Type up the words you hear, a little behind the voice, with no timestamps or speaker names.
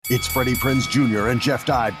It's Freddie Prinze Jr. and Jeff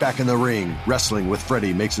Dye back in the ring. Wrestling with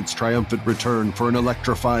Freddie makes its triumphant return for an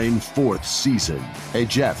electrifying 4th season. Hey,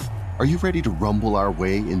 Jeff, are you ready to rumble our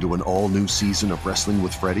way into an all-new season of Wrestling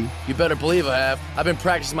with Freddie? You better believe I have. I've been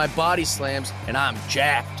practicing my body slams, and I'm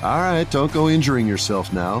jacked. All right, don't go injuring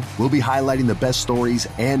yourself now. We'll be highlighting the best stories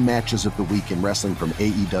and matches of the week in wrestling from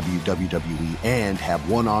AEW, WWE, and have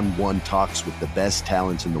one-on-one talks with the best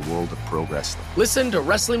talents in the world of pro wrestling. Listen to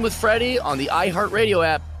Wrestling with Freddie on the iHeartRadio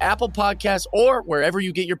app, Apple Podcasts, or wherever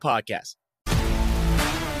you get your podcasts.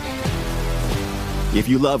 If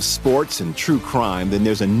you love sports and true crime, then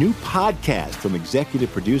there's a new podcast from executive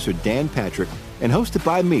producer Dan Patrick and hosted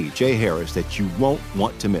by me, Jay Harris, that you won't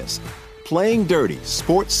want to miss. Playing Dirty: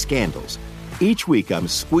 Sports Scandals. Each week, I'm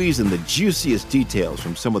squeezing the juiciest details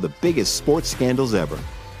from some of the biggest sports scandals ever.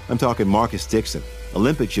 I'm talking Marcus Dixon,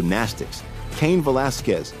 Olympic gymnastics, Cain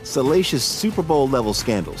Velasquez, salacious Super Bowl-level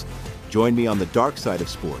scandals. Join me on the dark side of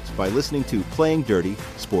sports by listening to Playing Dirty: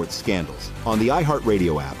 Sports Scandals on the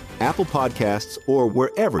iHeartRadio app, Apple Podcasts, or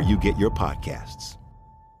wherever you get your podcasts.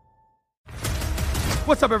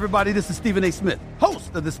 What's up, everybody? This is Stephen A. Smith,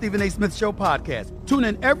 host of the Stephen A. Smith Show podcast. Tune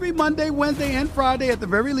in every Monday, Wednesday, and Friday at the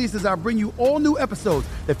very least as I bring you all new episodes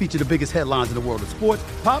that feature the biggest headlines in the world of sports,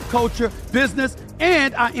 pop culture, business,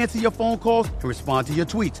 and I answer your phone calls and respond to your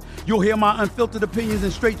tweets. You'll hear my unfiltered opinions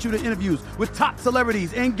and straight-shooter interviews with top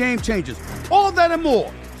celebrities and game changers. All that and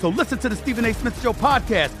more. So listen to the Stephen A. Smith Show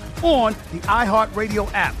podcast on the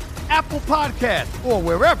iHeartRadio app, Apple Podcasts, or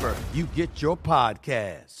wherever you get your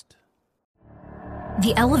podcast.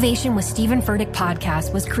 The Elevation with Stephen Furtick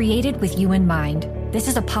podcast was created with you in mind. This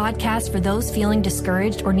is a podcast for those feeling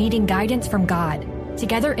discouraged or needing guidance from God.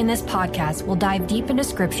 Together in this podcast, we'll dive deep into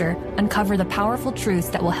Scripture, uncover the powerful truths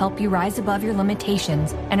that will help you rise above your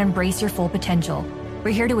limitations and embrace your full potential.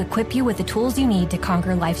 We're here to equip you with the tools you need to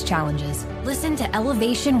conquer life's challenges. Listen to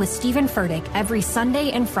Elevation with Stephen Furtick every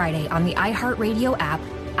Sunday and Friday on the iHeartRadio app,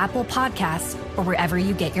 Apple Podcasts, or wherever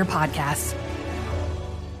you get your podcasts.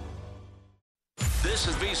 This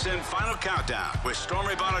is VSiN Final Countdown with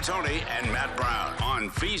Stormy Buonantony and Matt Brown on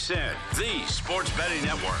VSiN, the Sports Betting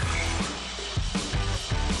Network.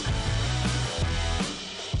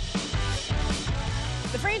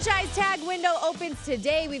 The franchise tag window opens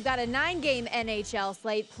today. We've got a 9-game NHL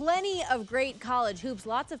slate, plenty of great college hoops,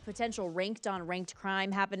 lots of potential ranked on ranked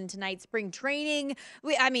crime happening tonight. Spring training.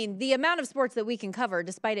 The amount of sports that we can cover,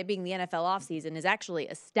 despite it being the NFL offseason, is actually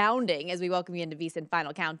astounding as we welcome you into VSiN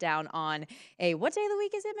Final Countdown on what day of the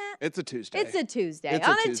week is it, Matt? It's a Tuesday. It's a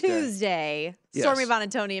Tuesday. Yes. Stormy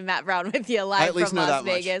Buonantony and Matt Brown with you live from Las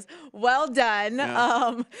Vegas. Much. Well done.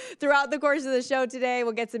 Yeah. Throughout the course of the show today,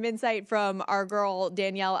 we'll get some insight from our girl,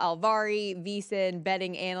 Danielle Alvari, VSiN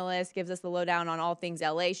betting analyst, gives us the lowdown on all things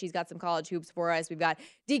LA. She's got some college hoops for us. We've got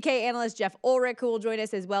DK analyst Jeff Ulrich, who will join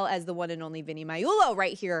us, as well as the one and only Vinny Maiulo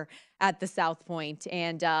right here at the South Point.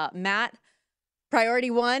 And Matt, priority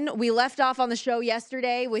one, we left off on the show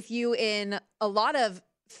yesterday with you in a lot of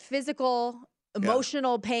physical,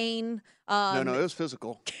 emotional pain. No, it was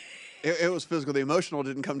physical. It was physical. The emotional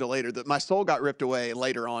didn't come till later. My soul got ripped away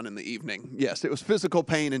later on in the evening. Yes, it was physical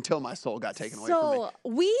pain until my soul got taken away from me. So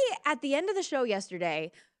we, at the end of the show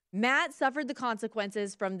yesterday, Matt suffered the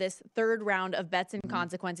consequences from this third round of bets and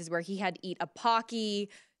consequences where he had to eat a Pocky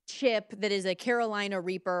chip that is a Carolina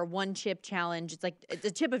Reaper 1-chip challenge. It's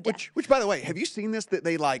a chip of death. Which, by the way, have you seen this? That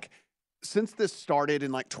they since this started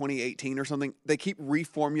in 2018 or something, they keep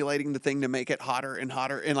reformulating the thing to make it hotter and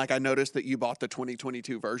hotter. And I noticed that you bought the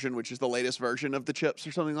 2022 version, which is the latest version of the chips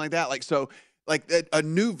or something like that. A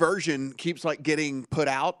new version keeps getting put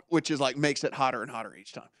out, which is makes it hotter and hotter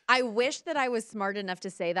each time. I wish that I was smart enough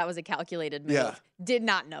to say that was a calculated move. Yeah. Did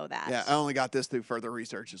not know that. Yeah, I only got this through further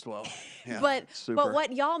research as well. Yeah, but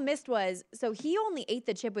what y'all missed was, so he only ate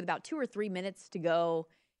the chip with about 2 or 3 minutes to go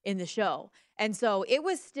in the show. And so it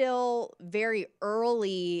was still very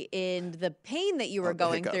early in the pain that you were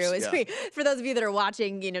going through. For those of you that are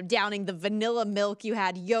watching, downing the vanilla milk, you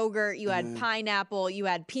had yogurt, you had pineapple, you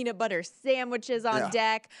had peanut butter sandwiches on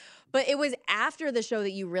deck. But it was after the show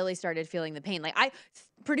that you really started feeling the pain.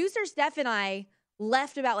 Producer Steph and I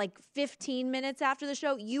left about 15 minutes after the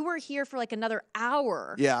show. You were here for another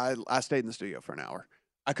hour. Yeah, I stayed in the studio for an hour.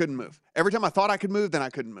 I couldn't move. Every time I thought I could move, then I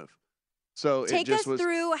couldn't move. So take us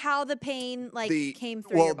through how the pain came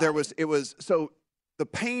through. Well, so the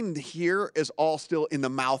pain here is all still in the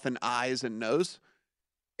mouth and eyes and nose.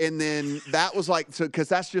 And then that was because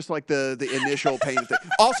that's just the initial pain thing.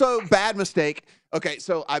 Also, bad mistake. Okay,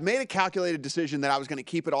 so I made a calculated decision that I was going to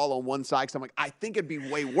keep it all on one side because I think it'd be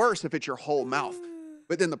way worse if it's your whole mouth.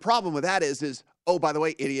 But then the problem with that is, oh, by the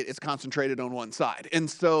way, idiot, it's concentrated on one side. And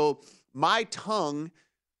so my tongue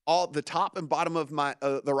all the top and bottom of my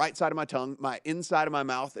the right side of my tongue, my inside of my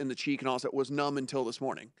mouth, and the cheek and all that was numb until this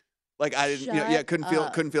morning. Like I didn't,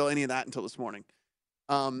 couldn't feel any of that until this morning.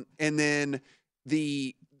 And then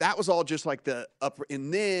that was all just like the upper,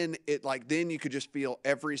 and then then you could just feel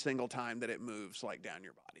every single time that it moves like down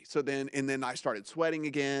your body. So then I started sweating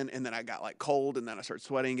again, and then I got like cold, and then I started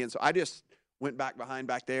sweating again. So I just went back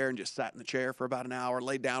there and just sat in the chair for about an hour,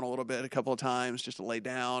 laid down a little bit a couple of times just to lay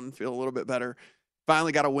down, feel a little bit better.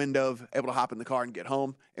 Finally got a window of able to hop in the car and get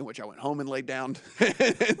home, in which I went home and laid down. And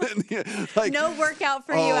then, no workout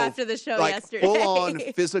for you after the show yesterday. Full-on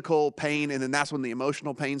physical pain, and then that's when the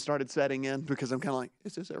emotional pain started setting in because I'm kind of like,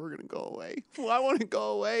 is this ever going to go away? Why won't it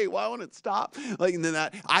go away? Why won't it stop? Like, and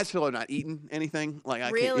then I still have not eaten anything. Like,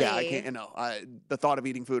 I can't. The thought of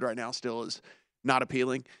eating food right now still is not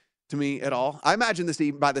appealing to me at all. I imagine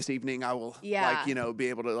by this evening I will be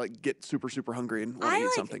able to get super, super hungry and want to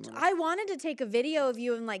eat something. I wanted to take a video of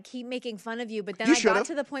you and keep making fun of you, but then I got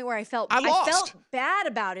to the point where I felt bad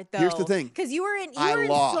about it though. Here's the thing. Because you were in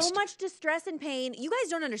so much distress and pain. You guys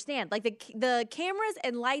don't understand. Like the cameras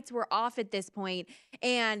and lights were off at this point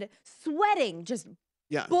and sweating just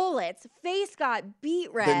bullets. Face got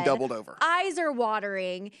beat red. Then doubled over. Eyes are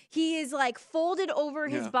watering. He is folded over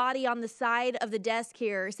his body on the side of the desk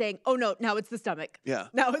here saying, oh no, now it's the stomach. Yeah.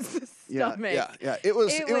 Now it's the stomach. Yeah. It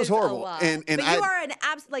was horrible. And but you are an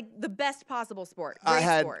the best possible sport.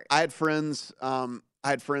 Great sport. I had friends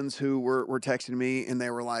who were texting me and they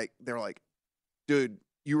were like, dude,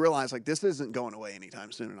 you realize this isn't going away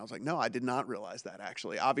anytime soon. And I was like, no, I did not realize that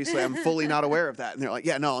actually. Obviously, I'm fully not aware of that. And they're like,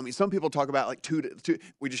 yeah, no, I mean, some people talk about two,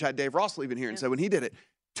 we just had Dave Ross leaving here and said when he did it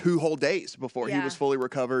 2 whole days before he was fully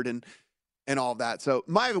recovered and all of that. So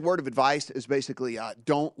my word of advice is basically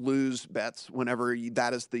don't lose bets whenever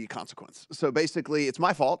that is the consequence. So basically, it's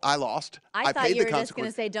my fault. I lost. I thought paid you the were just going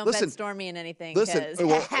to say don't bet Stormy in anything. Listen,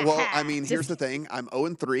 well, I mean, here's the thing. I'm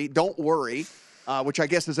 0-3. Don't worry. Which I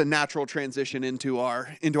guess is a natural transition into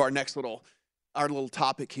our next little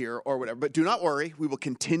topic here or whatever. But do not worry. We will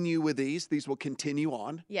continue with these. These will continue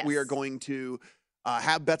on. Yes. We are going to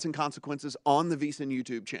have bets and consequences on the VSiN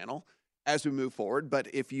YouTube channel as we move forward. But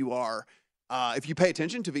if you pay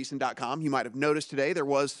attention to VSiN.com, you might have noticed today there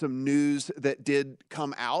was some news that did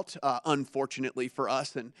come out, unfortunately for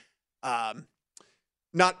us. And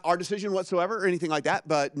not our decision whatsoever or anything like that,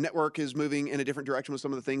 but network is moving in a different direction with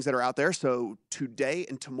some of the things that are out there. So today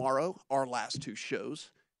and tomorrow, our last 2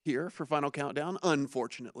 shows here for Final Countdown,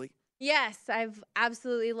 unfortunately. Yes, I've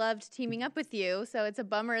absolutely loved teaming up with you. So it's a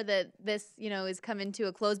bummer that this, is coming to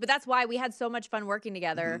a close. But that's why we had so much fun working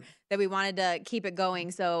together that we wanted to keep it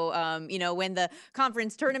going. So, when the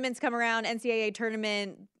conference tournaments come around, NCAA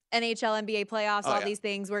tournament, NHL, NBA playoffs, all these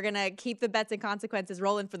things. We're going to keep the bets and consequences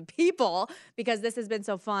rolling for the people because this has been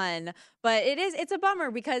so fun. But it's a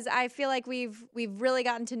bummer because I feel like we've really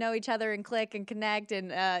gotten to know each other and click and connect.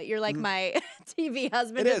 And you're like my TV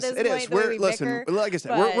husband at this point. It is. Listen, like I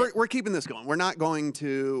said, we're keeping this going. We're not going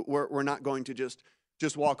to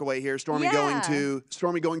just walk away here. Stormy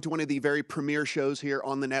going to one of the very premier shows here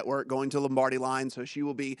on the network, going to Lombardi Line. So she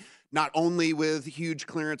will be not only with huge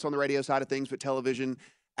clearance on the radio side of things, but television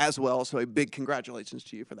as well. So a big congratulations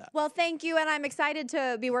to you for that. Well, thank you. And I'm excited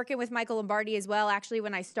to be working with Michael Lombardi as well. Actually,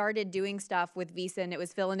 when I started doing stuff with VSiN, it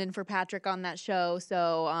was filling in for Patrick on that show.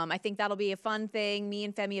 So I think that'll be a fun thing. Me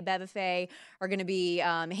and Femi Abebefe are going to be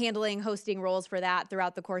hosting roles for that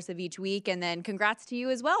throughout the course of each week. And then congrats to you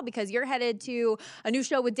as well, because you're headed to a new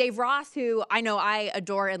show with Dave Ross, who I know I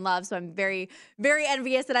adore and love. So I'm very, very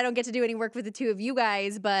envious that I don't get to do any work with the two of you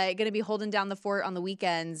guys, but going to be holding down the fort on the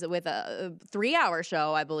weekends with a 3-hour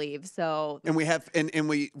show, I believe. So and we have and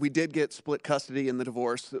we did get split custody in the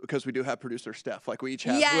divorce because we do have producer Steph. Like we each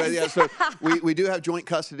have so we do have joint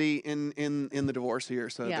custody in the divorce here.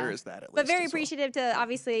 So there is that at least. But very appreciative to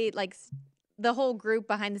obviously the whole group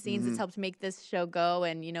behind the scenes that's helped make this show go.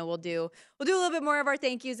 And, we'll do a little bit more of our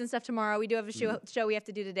thank yous and stuff tomorrow. We do have a show we have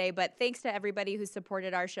to do today, but thanks to everybody who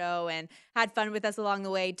supported our show and had fun with us along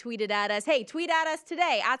the way, tweeted at us. Hey, tweet at us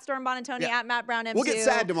today at Storm Bonatoni, at Matt Brown M2. We'll get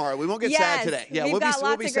sad tomorrow. We won't get sad today. Yeah, we've got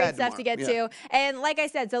lots of great stuff tomorrow to get to. And like I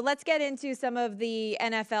said, so let's get into some of the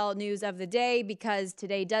NFL news of the day, because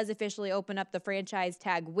today does officially open up the franchise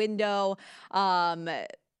tag window.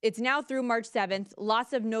 It's now through March 7th.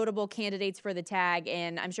 Lots of notable candidates for the tag,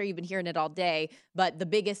 and I'm sure you've been hearing it all day, but the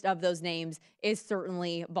biggest of those names is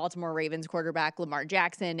certainly Baltimore Ravens quarterback Lamar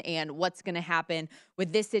Jackson. And what's going to happen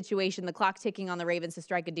with this situation, the clock ticking on the Ravens to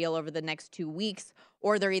strike a deal over the next 2 weeks,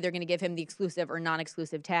 or they're either going to give him the exclusive or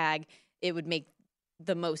non-exclusive tag. It would make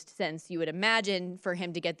the most sense, you would imagine, for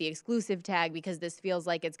him to get the exclusive tag, because this feels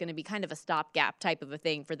like it's going to be kind of a stopgap type of a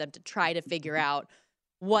thing for them to try to figure out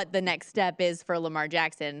what the next step is for Lamar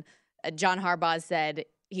Jackson. John Harbaugh said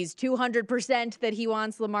he's 200% that he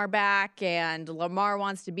wants Lamar back, and Lamar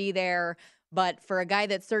wants to be there. But for a guy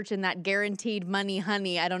that's searching that guaranteed money,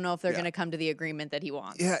 honey, I don't know if they're going to come to the agreement that he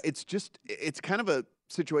wants. Yeah, it's kind of a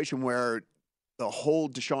situation where the whole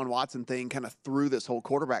Deshaun Watson thing kind of threw this whole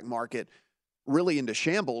quarterback market really into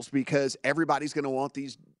shambles, because everybody's going to want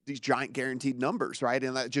these giant guaranteed numbers, right?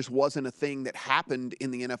 And that just wasn't a thing that happened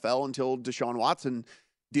in the NFL until Deshaun Watson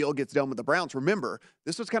deal gets done with the Browns. Remember,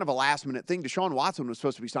 this was kind of a last-minute thing. Deshaun Watson was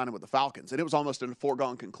supposed to be signing with the Falcons, and it was almost a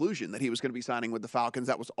foregone conclusion that he was going to be signing with the Falcons.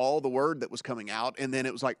 That was all the word that was coming out, and then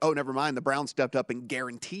it was like, oh, never mind. The Browns stepped up and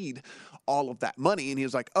guaranteed all of that money, and he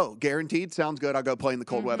was like, oh, guaranteed? Sounds good. I'll go play in the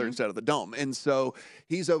cold weather instead of the dome. And so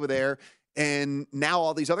he's over there, and now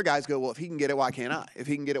all these other guys go, well, if he can get it, why can't I? If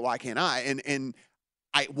he can get it, why can't I? And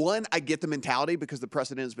I get the mentality because the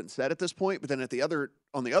precedent has been set at this point, but then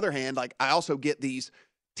on the other hand, like, I also get these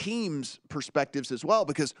teams' perspectives as well,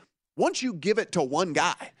 because once you give it to one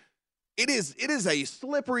guy, it is a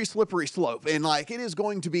slippery slope, and like, it is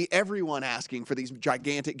going to be everyone asking for these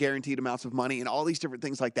gigantic guaranteed amounts of money and all these different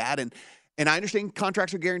things like that. And I understand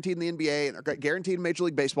contracts are guaranteed in the NBA and they're guaranteed in Major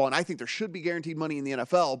League Baseball, and I think there should be guaranteed money in the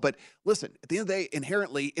NFL. But listen, at the end of the day,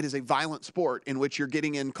 inherently, it is a violent sport in which you're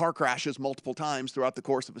getting in car crashes multiple times throughout the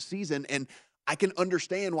course of a season, and I can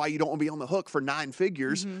understand why you don't want to be on the hook for 9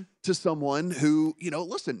 figures to someone who,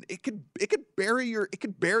 listen, it could bury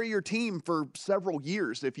your team for several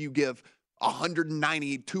years if you give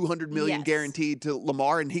 190, 200 million guaranteed to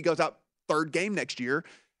Lamar, and he goes out third game next year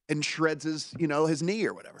and shreds his knee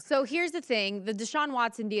or whatever. So here's the thing. The Deshaun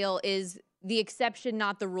Watson deal is the exception,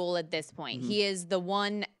 not the rule at this point. He is the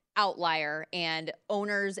one outlier, and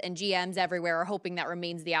owners and GMs everywhere are hoping that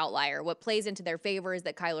remains the outlier. What plays into their favor is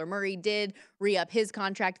that Kyler Murray did re-up his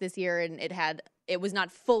contract this year, and it was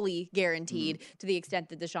not fully guaranteed to the extent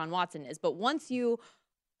that Deshaun Watson is. But once you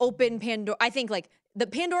open Pandora, I think like the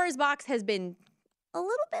Pandora's box has been a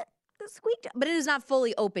little bit squeaked, but it is not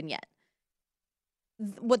fully open yet.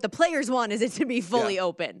 What the players want is it to be fully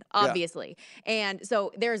open, obviously. And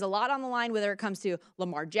so there's a lot on the line, whether it comes to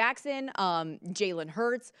Lamar Jackson, Jalen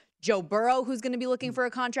Hurts, Joe Burrow, who's going to be looking for a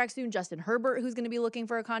contract soon, Justin Herbert, who's going to be looking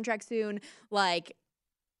for a contract soon. Like,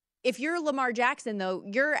 if you're Lamar Jackson, though,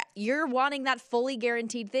 you're wanting that fully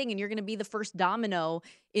guaranteed thing, and you're going to be the first domino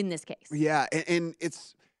in this case. Yeah, and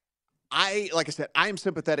it's like I said, I am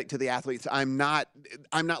sympathetic to the athletes. I'm not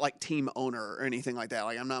like team owner or anything like that.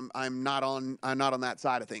 Like, I'm not on that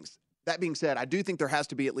side of things. That being said, I do think there has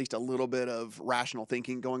to be at least a little bit of rational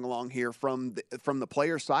thinking going along here from the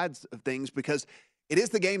player sides of things, because it is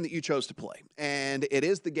the game that you chose to play, and it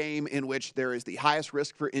is the game in which there is the highest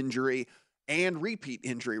risk for injury and repeat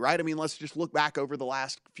injury, right? I mean, let's just look back over the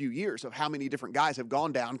last few years of how many different guys have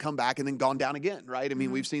gone down, come back, and then gone down again, right? I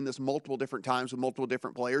mean, we've seen this multiple different times with multiple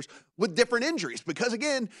different players with different injuries, because,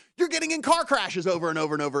 again, you're getting in car crashes over and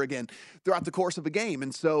over and over again throughout the course of a game.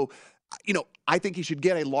 And so, I think he should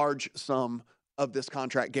get a large sum of this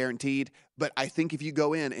contract guaranteed. But I think if you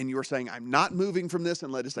go in and you're saying, I'm not moving from this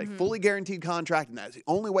and let us a fully guaranteed contract, and that's the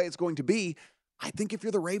only way it's going to be, I think if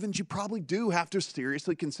you're the Ravens, you probably do have to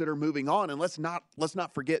seriously consider moving on. And let's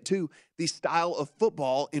not forget, too, the style of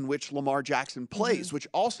football in which Lamar Jackson plays, which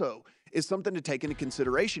also is something to take into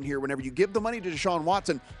consideration here whenever you give the money to Deshaun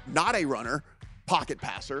Watson, not a runner, pocket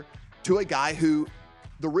passer, to a guy who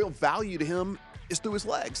the real value to him is through his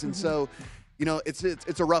legs. And so,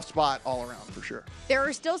 it's a rough spot all around for sure. There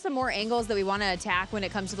are still some more angles that we want to attack when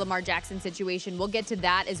it comes to the Lamar Jackson situation. We'll get to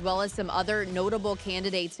that, as well as some other notable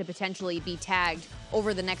candidates to potentially be tagged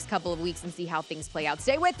over the next couple of weeks, and see how things play out.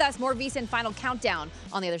 Stay with us. More VSiN Final Countdown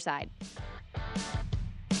on the other side.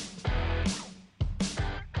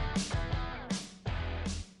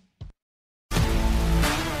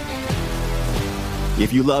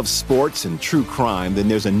 If you love sports and true crime, then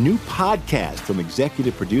there's a new podcast from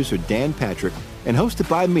executive producer Dan Patrick and hosted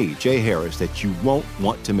by me, Jay Harris, that you won't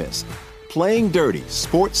want to miss. Playing Dirty: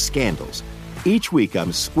 Sports Scandals. Each week,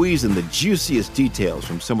 I'm squeezing the juiciest details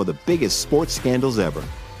from some of the biggest sports scandals ever.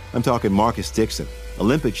 I'm talking Marcus Dixon,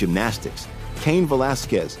 Olympic gymnastics, Cain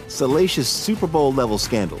Velasquez, salacious Super Bowl-level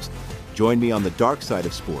scandals. Join me on the dark side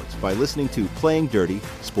of sports by listening to Playing Dirty: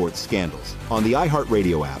 Sports Scandals on the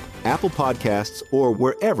iHeartRadio app, Apple Podcasts, or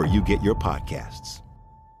wherever you get your podcasts.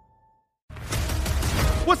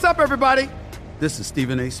 What's up, everybody? This is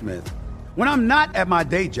Stephen A. Smith. When I'm not at my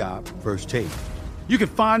day job, First Take, you can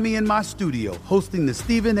find me in my studio hosting the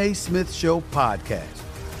Stephen A. Smith Show podcast.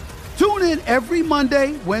 Tune in every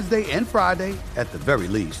Monday, Wednesday, and Friday, at the very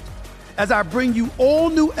least, as I bring you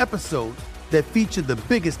all new episodes that feature the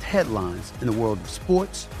biggest headlines in the world of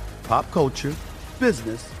sports, pop culture,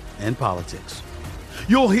 business, and politics.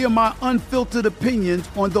 You'll hear my unfiltered opinions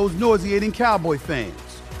on those nauseating Cowboy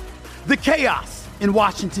fans, the chaos in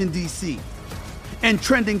Washington, D.C., and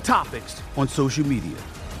trending topics on social media,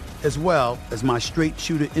 as well as my straight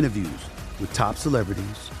shooter interviews with top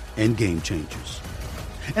celebrities and game changers.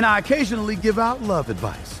 And I occasionally give out love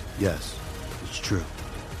advice. Yes, it's true.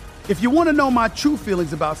 If you want to know my true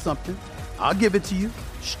feelings about something, I'll give it to you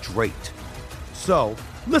straight. So,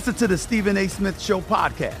 listen to the Stephen A. Smith Show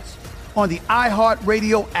podcast on the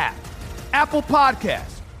iHeartRadio app, Apple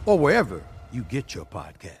Podcasts, or wherever you get your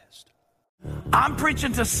podcast. I'm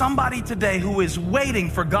preaching to somebody today who is waiting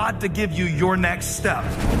for God to give you your next step.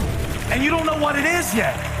 And you don't know what it is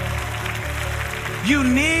yet. You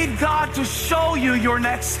need God to show you your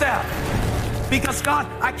next step. Because God,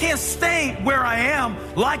 I can't stay where I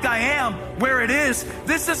am, like I am, where it is.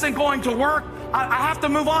 This isn't going to work. I have to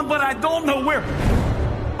move on, but I don't know where.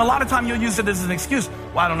 A lot of time you'll use it as an excuse.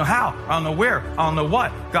 Well, I don't know how. I don't know where. I don't know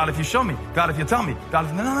what. God, if you show me. God, if you tell me. God,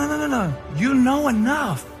 if... No. You know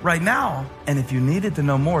enough right now. And if you needed to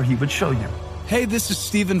know more, he would show you. Hey, this is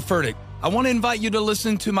Stephen Furtick. I want to invite you to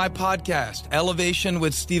listen to my podcast, Elevation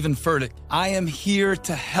with Stephen Furtick. I am here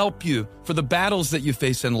to help you for the battles that you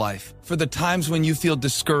face in life, for the times when you feel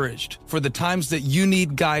discouraged, for the times that you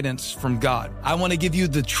need guidance from God. I want to give you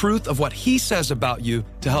the truth of what he says about you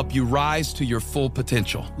to help you rise to your full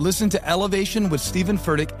potential. Listen to Elevation with Stephen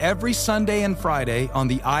Furtick every Sunday and Friday on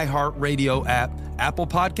the iHeartRadio app, Apple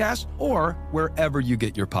Podcasts, or wherever you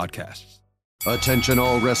get your podcasts. Attention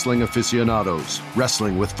all wrestling aficionados.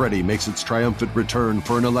 Wrestling with Freddie makes its triumphant return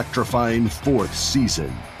for an electrifying 4th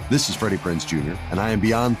season. This is Freddie Prinze Jr., and I am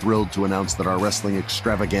beyond thrilled to announce that our wrestling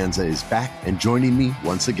extravaganza is back, and joining me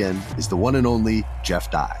once again is the one and only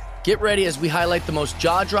Jeff Dye. Get ready as we highlight the most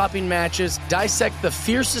jaw-dropping matches, dissect the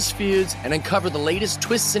fiercest feuds, and uncover the latest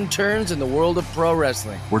twists and turns in the world of pro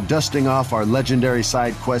wrestling. We're dusting off our legendary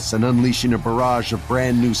side quests and unleashing a barrage of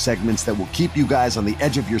brand new segments that will keep you guys on the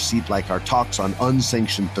edge of your seat like our talks on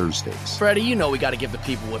Unsanctioned Thursdays. Freddie, you know we got to give the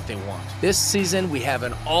people what they want. This season, we have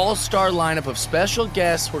an all-star lineup of special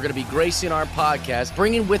guests who are going to be gracing our podcast,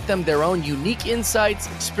 bringing with them their own unique insights,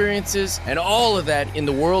 experiences, and all of that in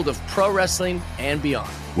the world of pro wrestling and beyond.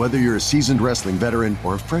 Whether you're a seasoned wrestling veteran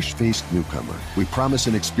or a fresh-faced newcomer, we promise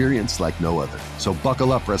an experience like no other. So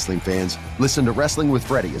buckle up, wrestling fans. Listen to Wrestling with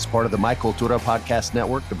Freddie as part of the My Cultura Podcast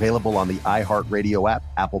Network, available on the iHeartRadio app,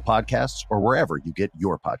 Apple Podcasts, or wherever you get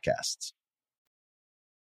your podcasts.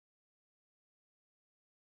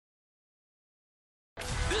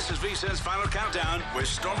 This is VSiN's Final Countdown with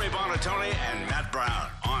Stormy Buonantony and Matt Brown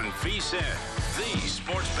on VSiN, the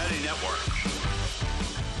Sports Betting Network.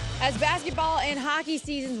 As basketball and hockey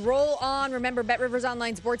seasons roll on, remember BetRivers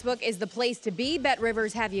Online Sportsbook is the place to be.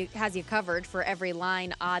 BetRivers has you covered for every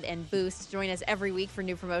line, odd, and boost. Join us every week for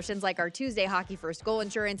new promotions like our Tuesday Hockey First Goal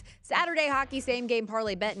Insurance, Saturday Hockey Same Game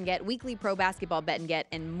Parlay Bet and Get, weekly Pro Basketball Bet and Get,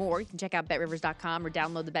 and more. You can check out BetRivers.com or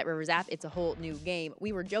download the BetRivers app. It's a whole new game.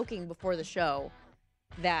 We were joking before the show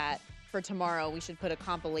that for tomorrow we should put a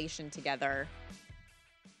compilation together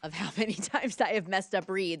of how many times I have messed up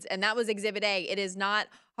reads, and that was Exhibit A. It is not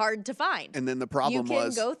hard to find. And then the problem was... You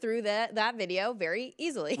can go through that video very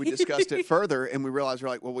easily. We discussed it further, and we realized, we're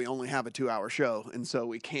like, well, we only have a 2-hour show, and so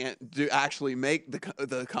we can't actually make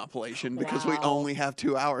the compilation because we only have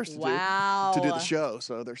 2 hours to do the show.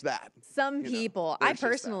 So there's that. Some people, I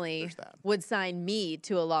personally would sign me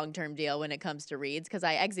to a long-term deal when it comes to reads because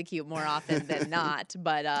I execute more often than not.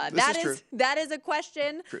 But that is a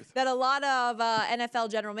question that a lot of NFL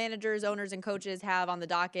general managers, owners, and coaches have on the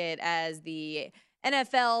docket as the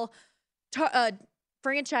NFL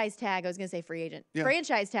franchise tag, I was going to say free agent,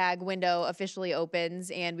 franchise tag window officially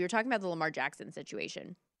opens. And we were talking about the Lamar Jackson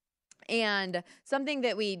situation. And something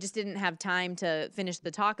that we just didn't have time to finish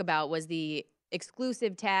the talk about was the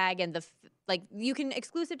exclusive tag and you can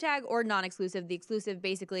exclusive tag or non-exclusive. The exclusive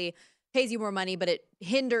basically pays you more money, but it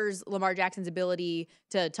hinders Lamar Jackson's ability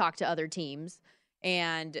to talk to other teams.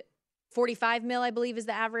 And 45 mil, I believe, is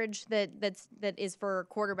the average that is for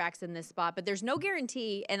quarterbacks in this spot. But there's no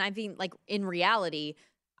guarantee. And I think, in reality,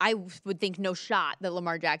 I would think no shot that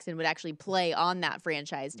Lamar Jackson would actually play on that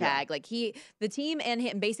franchise tag. Yeah. The team and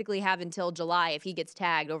him basically have until July, if he gets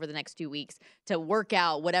tagged over the next 2 weeks, to work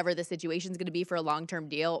out whatever the situation is going to be for a long-term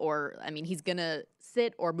deal. Or, he's going to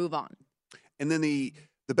sit or move on. And then the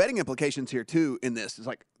betting implications here, too, in this is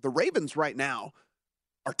the Ravens right now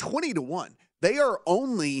are 20-1. They are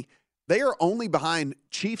only behind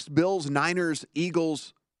Chiefs, Bills, Niners,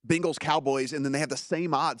 Eagles, Bengals, Cowboys, and then they have the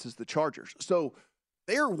same odds as the Chargers. So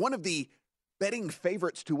they are one of the betting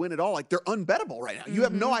favorites to win it all. Like, they're unbettable right now. You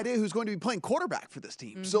have no idea who's going to be playing quarterback for this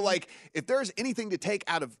team. So, like, if there's anything to take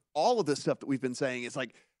out of all of this stuff that we've been saying, it's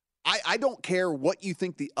like, I don't care what you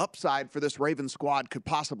think the upside for this Ravens squad could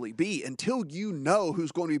possibly be until you know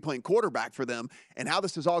who's going to be playing quarterback for them and how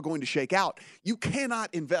this is all going to shake out. You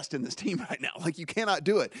cannot invest in this team right now. Like, you cannot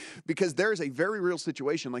do it because there is a very real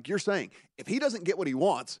situation. Like you're saying, if he doesn't get what he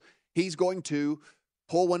wants, he's going to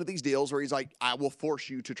pull one of these deals where he's like, I will force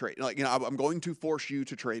you to trade. Like, you know, I'm going to force you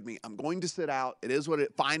to trade me. I'm going to sit out. It is what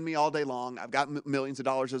it, find me all day long. I've got millions of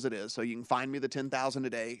dollars as it is. So you can find me the 10,000 a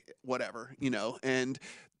day, whatever, you know, and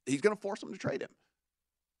he's going to force him to trade him.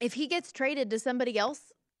 If he gets traded, does somebody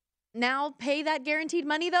else now pay that guaranteed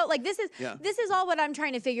money though? Like this is all what I'm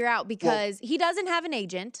trying to figure out because he doesn't have an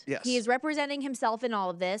agent. Yes. He is representing himself in all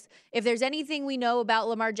of this. If there's anything we know about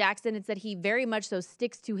Lamar Jackson, it's that he very much so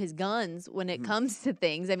sticks to his guns when it comes to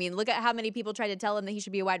things. I mean, look at how many people try to tell him that he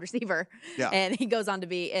should be a wide receiver. Yeah. And he goes on to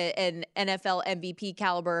be an NFL MVP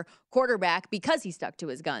caliber quarterback because he stuck to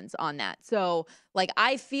his guns on that. So like,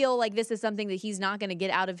 I feel like this is something that he's not going to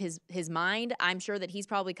get out of his mind. I'm sure that he's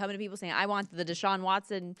probably coming to people saying, I want the Deshaun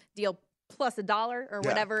Watson deal plus $1 or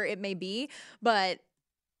whatever it may be. But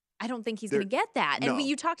I don't think he's going to get that. And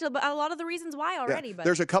you talked about a lot of the reasons why already. Yeah. But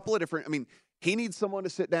there's a couple of different, I mean, he needs someone to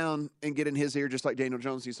sit down and get in his ear, just like Daniel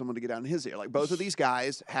Jones needs someone to get down in his ear. Like, both of these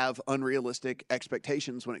guys have unrealistic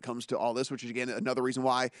expectations when it comes to all this, which is, again, another reason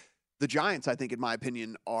why the Giants, I think, in my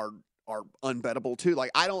opinion, are unbettable too.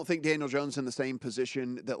 Like, I don't think Daniel Jones is in the same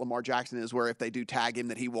position that Lamar Jackson is, where if they do tag him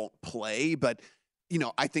that he won't play. But, you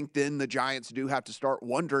know, I think then the Giants do have to start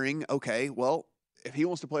wondering, okay, well, if he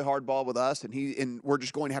wants to play hardball with us and we're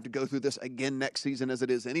just going to have to go through this again next season as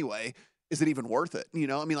it is anyway, is it even worth it? You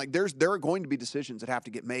know, I mean, like there are going to be decisions that have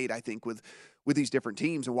to get made, I think, with these different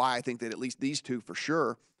teams, and why I think that at least these two for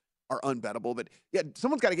sure are unbettable. But yeah,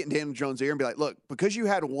 someone's got to get in Daniel Jones' ear and be like, look, because you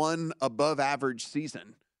had one above average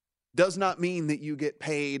season does not mean that you get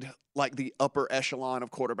paid like the upper echelon of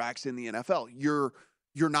quarterbacks in the NFL.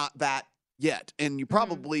 You're not that yet, and you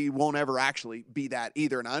probably won't ever actually be that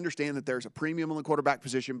either. And I understand that there's a premium on the quarterback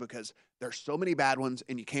position because there's so many bad ones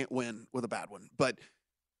and you can't win with a bad one. But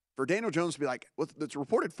for Daniel Jones to be like, it's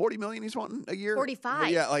reported $40 million he's wanting a year. 45.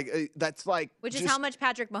 Yeah, like that's like, which is how much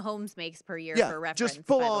Patrick Mahomes makes per year for reference. Just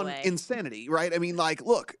full on insanity, right? I mean, like,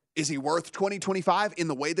 look, is he worth 20-25 in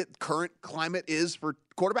the way that current climate is for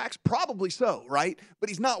quarterbacks? Probably so, right? But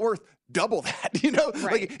he's not worth double that, you know?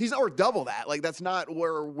 Right. Like, he's not worth double that. Like, that's not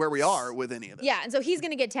where we are with any of this. Yeah, and so he's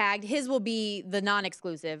going to get tagged. His will be the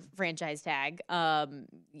non-exclusive franchise tag.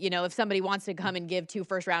 You know, if somebody wants to come and give 2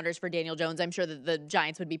 first-rounders for Daniel Jones, I'm sure that the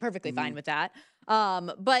Giants would be perfectly fine with that.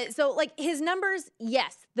 But so, like, his numbers,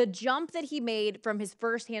 yes, the jump that he made from his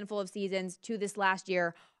first handful of seasons to this last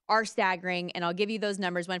year are staggering, and I'll give you those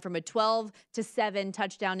numbers. Went from a 12-7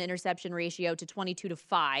 touchdown interception ratio to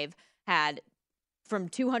 22-5, had from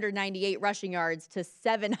 298 rushing yards to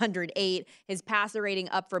 708. His passer rating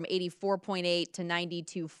up from 84.8 to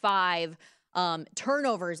 92.5.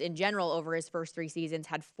 Turnovers in general over his first 3 seasons,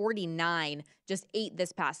 had 49, just 8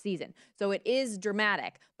 this past season. So it is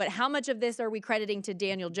dramatic. But how much of this are we crediting to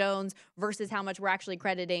Daniel Jones versus how much we're actually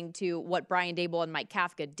crediting to what Brian Daboll and Mike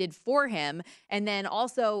Kafka did for him? And then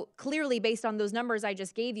also, clearly, based on those numbers I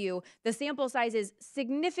just gave you, the sample size is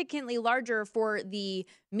significantly larger for the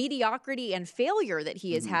mediocrity and failure that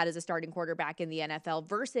he has had as a starting quarterback in the NFL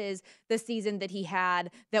versus the season that he had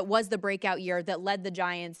that was the breakout year that led the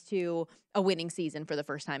Giants to a winning season for the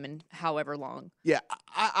first time in however long. Yeah,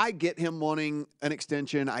 I get him wanting an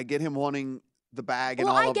extension. I get him wanting the bag and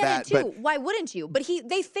all of that. Well, I get it too. Why wouldn't you? But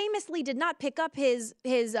they famously did not pick up his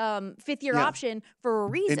 5th-year option for a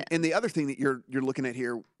reason. And the other thing that you're looking at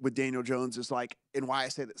here with Daniel Jones is like, and why I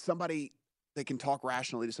say that somebody, they can talk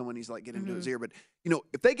rationally to someone, he's like, get into his ear. But, you know,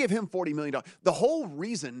 if they give him $40 million, the whole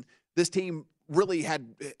reason this team really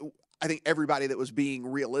had, I think everybody that was being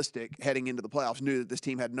realistic heading into the playoffs knew that this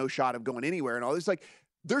team had no shot of going anywhere and all this. Like,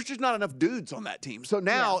 there's just not enough dudes on that team. So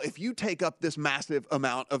now if you take up this massive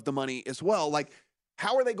amount of the money as well, like,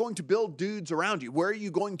 how are they going to build dudes around you? Where are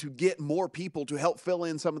you going to get more people to help fill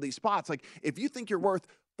in some of these spots? Like, if you think you're worth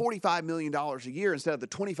 $45 million a year instead of the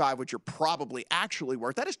 25, which you're probably actually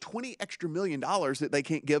worth, that is $20 extra million that they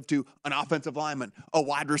can't give to an offensive lineman, a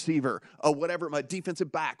wide receiver, a whatever, a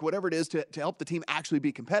defensive back, whatever it is to help the team actually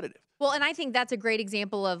be competitive. Well, and I think that's a great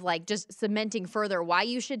example of like just cementing further why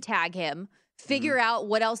you should tag him. Figure out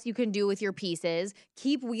what else you can do with your pieces.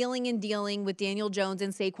 Keep wheeling and dealing with Daniel Jones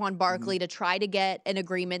and Saquon Barkley to try to get an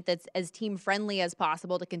agreement that's as team-friendly as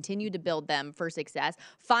possible to continue to build them for success.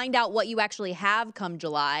 Find out what you actually have come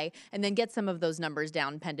July, and then get some of those numbers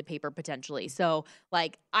down pen to paper potentially. So,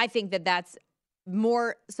 like, I think that that's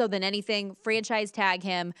more so than anything, franchise tag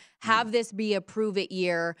him, have this be a prove it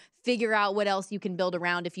year, figure out what else you can build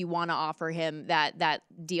around if you want to offer him that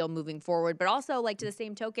deal moving forward. But also, like, to the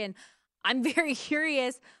same token, I'm very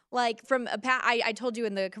curious, like, from I told you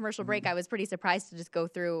in the commercial break, I was pretty surprised to just go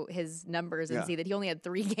through his numbers and see that he only had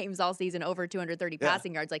 3 games all season over 230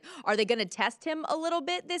 passing yards. Like, are they going to test him a little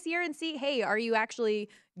bit this year and see, hey, are you actually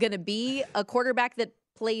going to be a quarterback that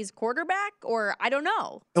plays quarterback? Or I don't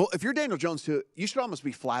know. Well, if you're Daniel Jones too, you should almost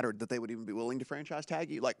be flattered that they would even be willing to franchise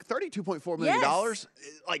tag you. Like $32.4 million,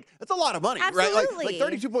 like that's a lot of money, right? Like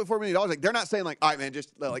 $32.4 million. Like they're not saying like, all right, man,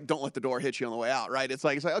 just like don't let the door hit you on the way out, right? It's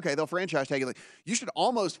like okay, they'll franchise tag you. Like you should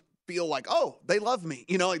almost feel like, oh, they love me,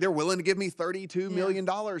 like they're willing to give me $32 million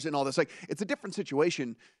and all this. Like it's a different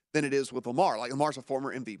situation than it is with Lamar. Like Lamar's a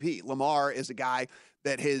former MVP. Lamar is a guy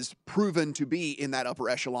that has proven to be in that upper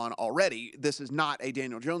echelon already. This is not a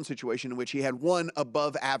Daniel Jones situation in which he had one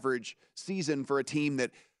above average season for a team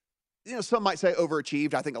that, some might say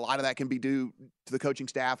overachieved. I think a lot of that can be due to the coaching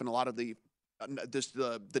staff and a lot of the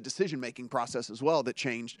decision-making process as well that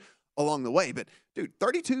changed along the way. But, dude,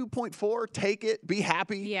 32.4, take it, be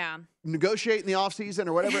happy. Yeah. Negotiate in the offseason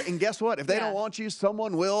or whatever. And guess what? If they don't want you,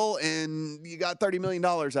 someone will, and you got $30 million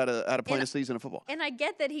out of playing a season of football. And I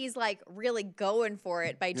get that he's, like, really going for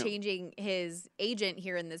it by changing his agent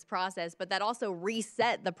here in this process, but that also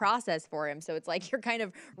reset the process for him. So it's like you're kind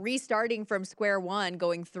of restarting from square one,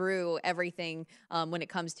 going through everything when it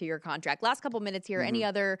comes to your contract. Last couple minutes here, any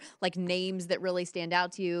other, like, names that really stand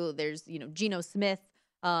out to you? There's, Geno Smith,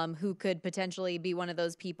 who could potentially be one of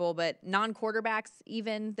those people, but non-quarterbacks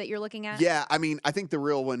even that you're looking at? Yeah, I mean, I think the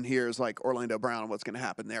real one here is like Orlando Brown, what's going to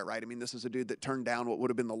happen there, right? I mean, this is a dude that turned down what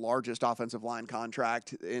would have been the largest offensive line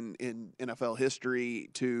contract in NFL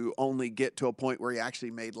history to only get to a point where he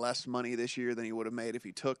actually made less money this year than he would have made if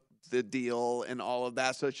he took the deal and all of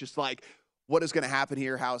that. So it's just like, what is going to happen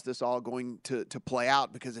here? How is this all going to play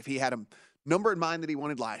out? Because if he had a number in mind that he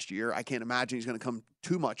wanted last year, I can't imagine he's going to come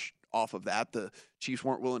too much off of that. The Chiefs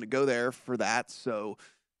weren't willing to go there for that. So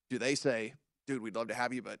do they say, dude, we'd love to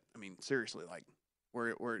have you, but I mean, seriously, like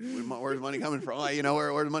where's the money coming from? Like,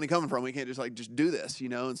 where's the money coming from? We can't just do this,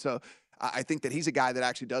 And so I think that he's a guy that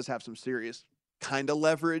actually does have some serious kind of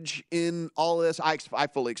leverage in all of this. I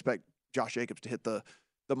fully expect Josh Jacobs to hit the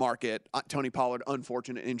market. Tony Pollard,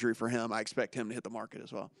 unfortunate injury for him. I expect him to hit the market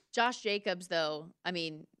as well. Josh Jacobs, though, I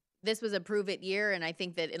mean, this was a prove-it year, and I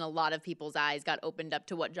think that in a lot of people's eyes got opened up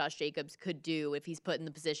to what Josh Jacobs could do if he's put in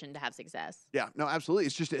the position to have success. Yeah, no, absolutely.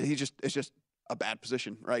 It's just a bad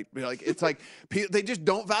position, right? Like it's like they just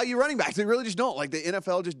don't value running backs. They really just don't. Like the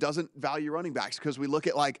NFL just doesn't value running backs because we look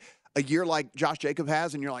at like a year like Josh Jacobs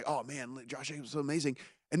has, and you're like, oh man, Josh Jacobs is so amazing.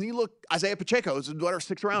 And then you look, Isaiah Pacheco is whatever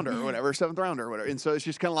 6th rounder or whatever, 7th rounder or whatever. And so it's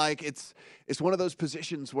just kind of like it's one of those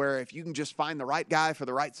positions where if you can just find the right guy for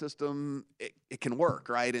the right system, it can work,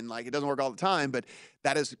 right? And like it doesn't work all the time, but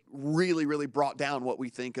that has really, really brought down what we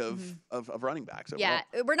think of running backs. Yeah,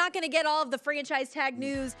 we're not going to get all of the franchise tag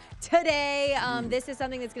news today. This is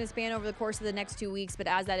something that's going to span over the course of the next 2 weeks, but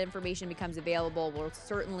as that information becomes available, we'll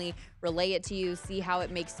certainly relay it to you, see how it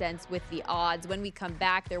makes sense with the odds. When we come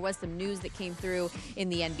back, there was some news that came through in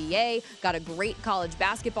the NBA. Got a great college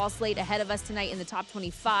basketball slate ahead of us tonight in the top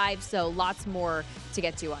 25, so lots more to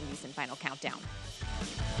get to on VSiN Final Countdown.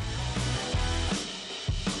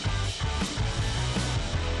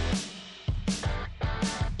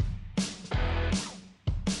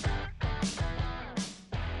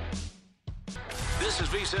 This is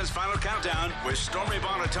VSiN's Final Countdown with Stormy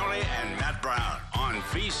Buonantony and Matt Brown on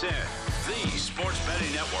VSiN, the sports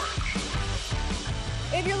betting network.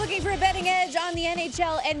 If you're looking for a betting edge on the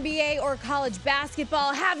NHL, NBA, or college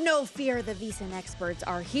basketball, have no fear. The VSiN experts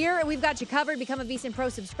are here, and we've got you covered. Become a VSiN Pro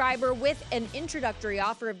subscriber with an introductory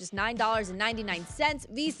offer of just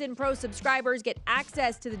 $9.99. VSiN Pro subscribers get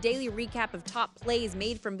access to the daily recap of top plays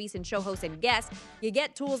made from VSiN show hosts and guests. You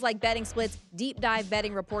get tools like betting splits, deep dive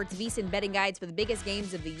betting reports, VSiN betting guides for the biggest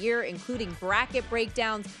games of the year, including bracket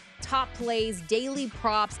breakdowns, top plays, daily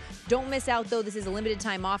props. Don't miss out, though. This is a limited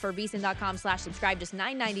time offer. VSiN.com/subscribe. Just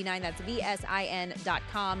 $9.99. That's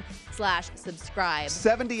VSIN.com/subscribe.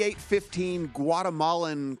 78-15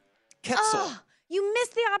 Guatemalan Quetzal. Oh, you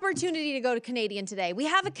missed the opportunity to go to Canadian today. We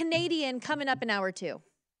have a Canadian coming up in hour 2.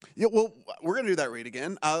 Yeah, well, we're going to do that read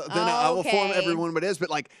again. I will inform everyone what it is.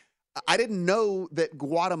 But, like, I didn't know that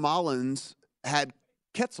Guatemalans had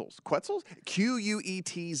Quetzals. Quetzal. I'm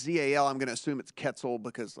going to assume it's Quetzal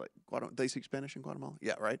because like they speak Spanish in Guatemala.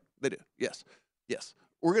 Yeah, right. They do. Yes.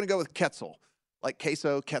 We're going to go with Quetzal. like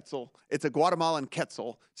queso, quetzal. It's a Guatemalan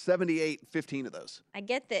quetzal, 15 of those. I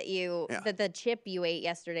get that that the chip you ate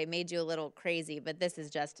yesterday made you a little crazy, but this is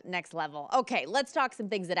just next level. Okay, let's talk some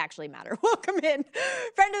things that actually matter. Welcome in.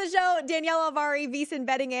 Friend of the show, Danielle Alvari, VSiN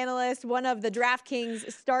betting analyst, one of the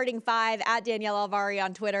DraftKings starting five, at Danielle Alvari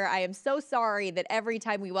on Twitter. I am so sorry that every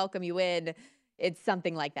time we welcome you in, it's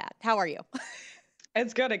something like that. How are you?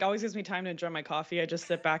 It's good. It always gives me time to enjoy my coffee. I just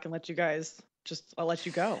sit back and let you guys I'll let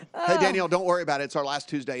you go. Hey, Danielle, don't worry about it. It's our last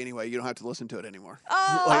Tuesday anyway. You don't have to listen to it anymore.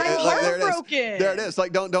 Oh, I'm heartbroken. There it is.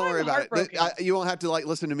 Like, don't worry about it. You won't have to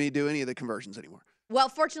listen to me do any of the conversions anymore. Well,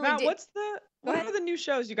 fortunately, Matt, what are the new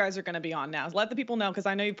shows you guys are going to be on now? Let the people know, because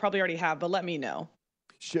I know you probably already have, but let me know.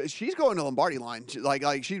 She's going to Lombardi line,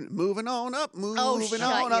 like she's moving on up, moving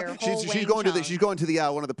on up. She's going to the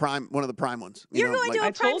one of the prime ones. You're going to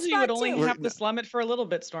a prime spot too. I told you you'd only have to slum it for a little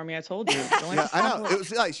bit, Stormy. I told you. Yeah, I know. It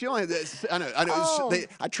was like she only. I know.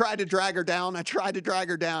 I tried to drag her down.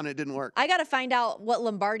 It didn't work. I got to find out what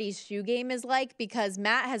Lombardi's shoe game is like, because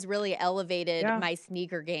Matt has really elevated my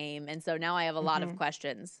sneaker game, and so now I have a lot of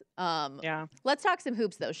questions. Let's talk some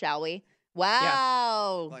hoops though, shall we?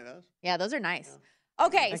 Wow. Like those? Yeah, those are nice. Yeah.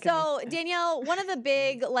 Okay, so Danielle, one of the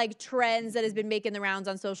big trends that has been making the rounds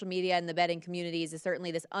on social media and the betting communities is certainly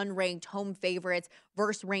this unranked home favorites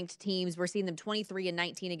versus ranked teams. We're seeing them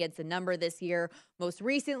 23-19 against the number this year. Most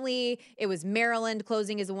recently, it was Maryland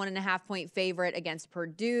closing as a 1.5-point favorite against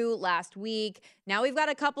Purdue last week. Now we've got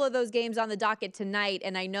a couple of those games on the docket tonight,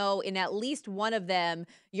 and I know in at least one of them,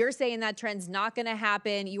 you're saying that trend's not going to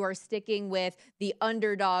happen. You are sticking with the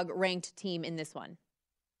underdog ranked team in this one.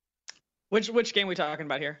 Which game are we talking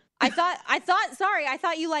about here? I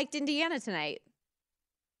thought you liked Indiana tonight.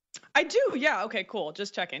 I do. Yeah. Okay, cool.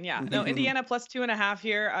 Just checking. Yeah. No, Indiana plus 2.5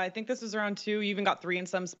 here. I think this is around 2. You even got 3 in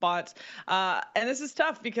some spots. And this is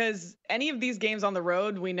tough because any of these games on the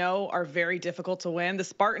road, we know, are very difficult to win. The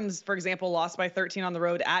Spartans, for example, lost by 13 on the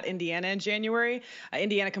road at Indiana in January.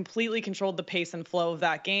 Indiana completely controlled the pace and flow of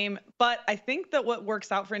that game. But I think that what works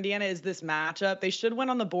out for Indiana is this matchup. They should win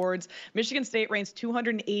on the boards. Michigan State ranks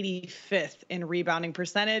 285th in rebounding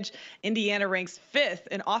percentage. Indiana ranks 5th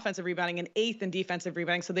in offensive rebounding and 8th in defensive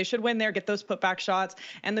rebounding. So they should win there, get those putback shots.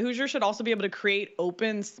 And the Hoosiers should also be able to create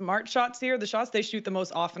open, smart shots here. The shots they shoot the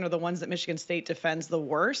most often are the ones that Michigan State defends the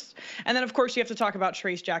worst. And then, of course, you have to talk about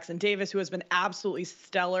Trace Jackson-Davis, who has been absolutely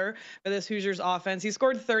stellar for this Hoosiers offense. He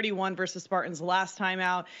scored 31 versus Spartans last time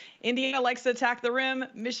out. Indiana likes to attack the rim.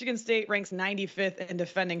 Michigan State ranks 95th in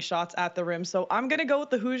defending shots at the rim. So I'm going to go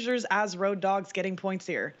with the Hoosiers as road dogs getting points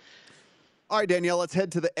here. All right, Danielle, let's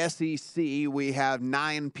head to the SEC. We have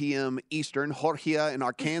 9 p.m. Eastern, Georgia and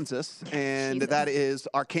Arkansas, and that is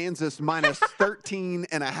Arkansas minus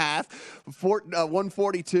 13.5,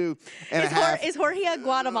 142 and a half. Is Georgia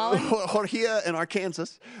Guatemalan? Georgia and Arkansas.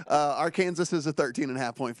 Arkansas is a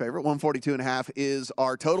 13.5-point favorite. 142.5 is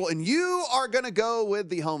our total, and you are going to go with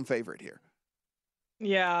the home favorite here.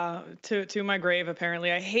 Yeah, to my grave,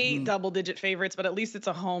 apparently. I hate double-digit favorites, but at least it's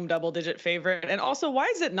a home double-digit favorite. And also, why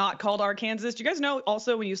is it not called Arkansas? Do you guys know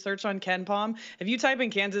also when you search on KenPom, if you type in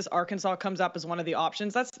Kansas, Arkansas comes up as one of the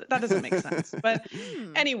options? That doesn't make sense. But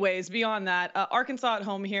anyways, beyond that, Arkansas at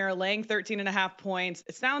home here, laying 13.5 points.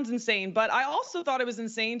 It sounds insane, but I also thought it was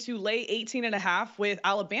insane to lay 18.5 with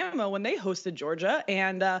Alabama when they hosted Georgia.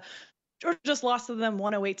 And Georgia just lost to them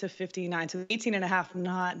 108-59, so 18.5,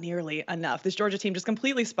 not nearly enough. This Georgia team just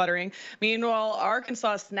completely sputtering. Meanwhile,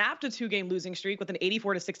 Arkansas snapped a 2-game losing streak with an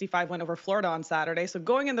 84-65 win over Florida on Saturday. So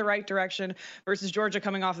going in the right direction versus Georgia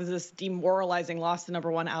coming off of this demoralizing loss to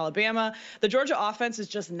number 1 Alabama. The Georgia offense is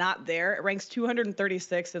just not there. It ranks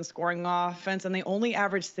 236 in scoring offense, and they only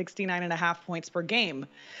average 69.5 points per game.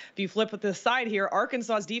 If you flip with the side here,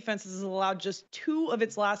 Arkansas's defense has allowed just 2 of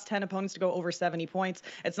its last 10 opponents to go over 70 points.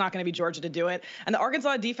 It's not going to be Georgia to do it. And the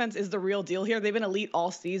Arkansas defense is the real deal here. They've been elite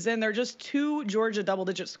all season. They're just 2 Georgia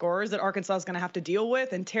double-digit scorers that Arkansas is going to have to deal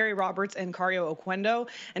with, and Terry Roberts and Cario Oquendo.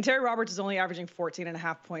 And Terry Roberts is only averaging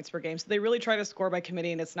 14.5 points per game. So they really try to score by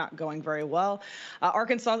committee, and it's not going very well.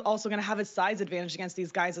 Arkansas is also going to have a size advantage against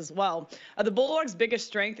these guys as well. The Bulldogs' biggest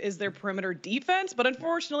strength is their perimeter defense, but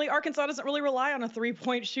unfortunately, Arkansas doesn't really rely on a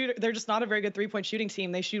 3-point shooter. They're just not a very good 3-point shooting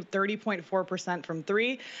team. They shoot 30.4% from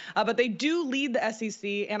 3, but they do lead the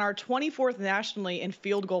SEC and are 24th nationally in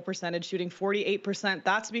field goal percentage, shooting 48%.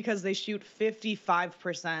 That's because they shoot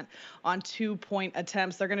 55% on 2-point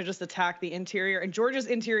attempts. They're going to just attack the interior, and Georgia's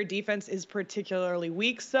interior defense is particularly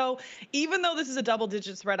weak. So even though this is a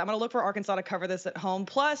double-digit spread, I'm going to look for Arkansas to cover this at home.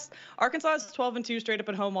 Plus, Arkansas is 12-2 straight up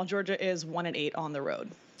at home, while Georgia is 1-8 on the road.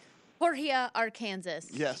 Portia, Arkansas.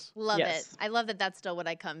 Yes. Love Yes. it. I love that that's still what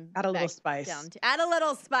I come Add a little back spice. down to. Add a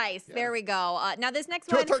little spice. Yeah. There we go. Now this next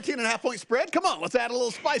To a one. 13.5 point spread? Come on, let's add a little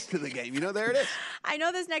spice to the game. There it is. I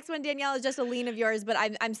know this next one, Danielle, is just a lean of yours, but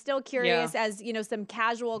I'm still curious as, some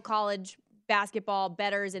casual college basketball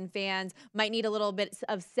bettors and fans might need a little bit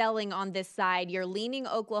of selling on this side. You're leaning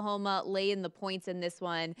Oklahoma, laying the points in this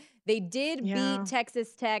one. They did beat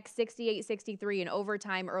Texas Tech 68-63 in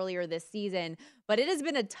overtime earlier this season, but it has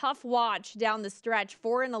been a tough watch down the stretch,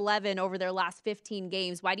 4-11 over their last 15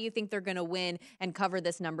 games. Why do you think they're going to win and cover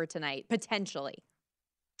this number tonight, potentially?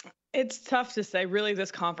 It's tough to say. Really,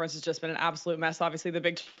 this conference has just been an absolute mess. Obviously, the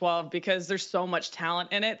Big 12, because there's so much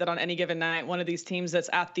talent in it that on any given night, one of these teams that's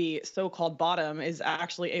at the so-called bottom is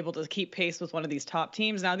actually able to keep pace with one of these top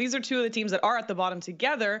teams. Now, these are two of the teams that are at the bottom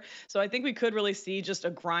together, so I think we could really see just a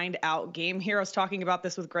grind-out game here. I was talking about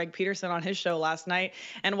this with Greg Peterson on his show last night,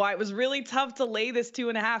 and why it was really tough to lay this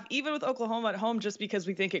 2.5, even with Oklahoma at home, just because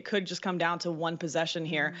we think it could just come down to one possession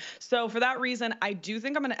here. So for that reason, I do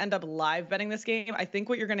think I'm going to end up live betting this game. I think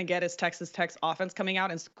what you're going to get is Texas Tech's offense coming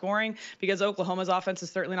out and scoring, because Oklahoma's offense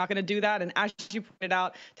is certainly not going to do that. And as you pointed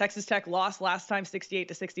out, Texas Tech lost last time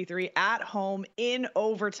 68-63 at home in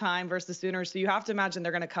overtime versus the Sooners. So you have to imagine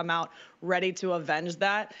they're going to come out ready to avenge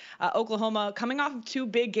that. Oklahoma coming off of two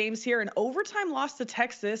big games here, an overtime loss to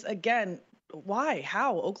Texas. Again, why?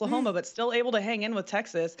 How? Oklahoma, but still able to hang in with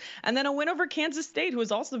Texas. And then a win over Kansas State, who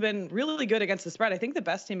has also been really good against the spread. I think the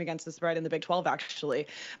best team against the spread in the Big 12, actually.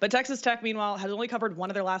 But Texas Tech, meanwhile, has only covered one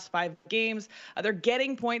of their last 5 games. They're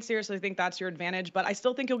getting points here, so I think that's your advantage. But I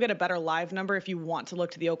still think you'll get a better live number if you want to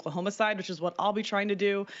look to the Oklahoma side, which is what I'll be trying to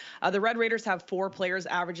do. The Red Raiders have 4 players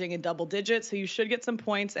averaging in double digits, so you should get some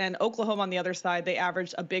points. And Oklahoma on the other side, they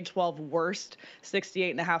averaged a Big 12 worst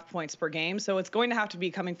 68.5 points per game. So it's going to have to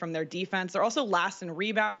be coming from their defense. They're also last in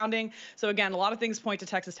rebounding. So again, a lot of things point to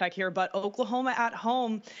Texas Tech here, but Oklahoma at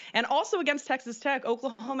home and also against Texas Tech,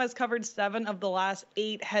 Oklahoma has covered 7 of the last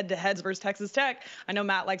 8 head-to-heads versus Texas Tech. I know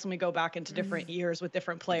Matt likes when we go back into different years with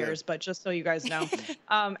different players, but just so you guys know.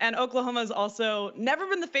 And Oklahoma's also never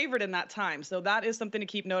been the favorite in that time. So that is something to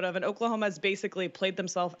keep note of. And Oklahoma has basically played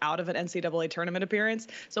themselves out of an NCAA tournament appearance.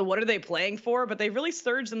 So what are they playing for? But they've really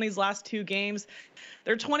surged in these last 2 games.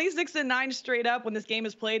 They're 26-9 straight up when this game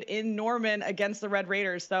is played in Norman against the Red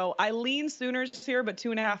Raiders. So I lean Sooners here, but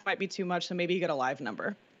 2.5 might be too much. So maybe you get a live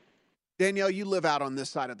number. Danielle, you live out on this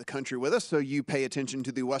side of the country with us, so you pay attention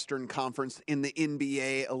to the Western Conference in the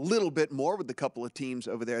NBA a little bit more with a couple of teams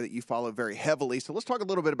over there that you follow very heavily. So let's talk a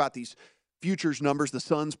little bit about these futures numbers. The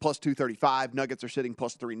Suns plus 235, Nuggets are sitting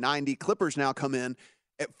plus 390. Clippers now come in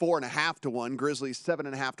at 4.5 to 1. Grizzlies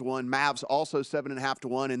 7.5 to 1. Mavs also 7.5 to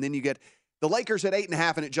 1. And then you get the Lakers at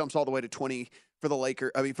 8.5, and it jumps all the way to 20 for the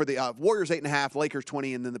Warriors 8.5, Lakers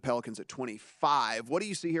 20, and then the Pelicans at 25. What do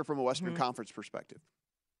you see here from a Western Conference perspective?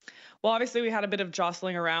 Well, obviously, we had a bit of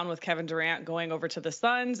jostling around with Kevin Durant going over to the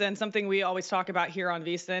Suns. And something we always talk about here on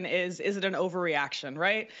VSiN is it an overreaction,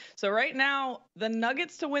 right? So right now, the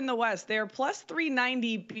Nuggets to win the West, they are plus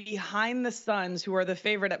 390 behind the Suns, who are the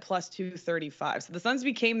favorite at plus 235. So the Suns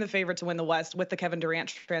became the favorite to win the West with the Kevin Durant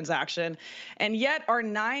transaction, and yet are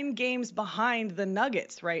 9 games behind the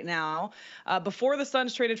Nuggets right now. Before the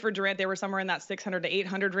Suns traded for Durant, they were somewhere in that 600 to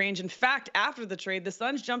 800 range. In fact, after the trade, the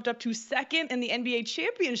Suns jumped up to second in the NBA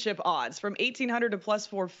championship odds from 1,800 to plus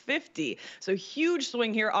 450. So huge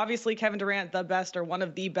swing here. Obviously, Kevin Durant, the best or one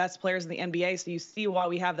of the best players in the NBA. So you see why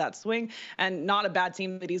we have that swing, and not a bad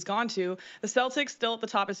team that he's gone to. The Celtics still at the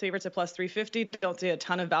top as favorites at plus 350. Don't see a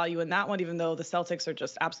ton of value in that one, even though the Celtics are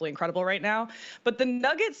just absolutely incredible right now. But the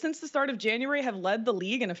Nuggets, since the start of January, have led the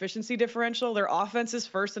league in efficiency differential. Their offense is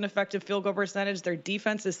first in effective field goal percentage. Their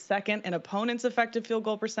defense is second in opponents' effective field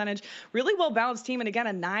goal percentage. Really well-balanced team, and again,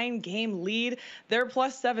 a 9-game lead. They're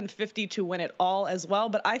plus 750 to win it all as well.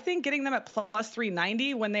 But I think getting them at plus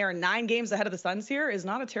 390 when they are 9 games ahead of the Suns here is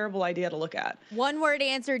not a terrible idea to look at. One word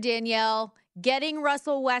answer, Danielle. Getting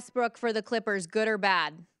Russell Westbrook for the Clippers, good or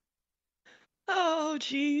bad? Oh,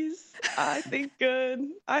 geez. I think good.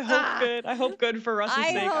 I hope good. I hope good for Russell's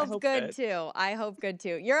sake. I hope good too. I hope good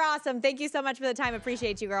too. You're awesome. Thank you so much for the time.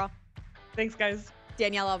 Appreciate you, girl. Thanks, guys.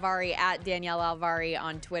 Danielle Alvari at Danielle Alvari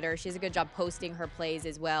on Twitter. She does a good job posting her plays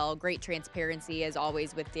as well. Great transparency as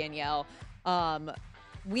always with Danielle.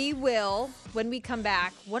 We will, when we come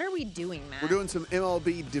back, what are we doing, Matt? We're doing some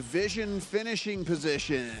MLB division finishing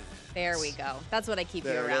position. There we go. That's what I keep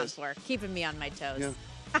you around for, keeping me on my toes.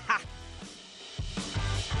 Yeah.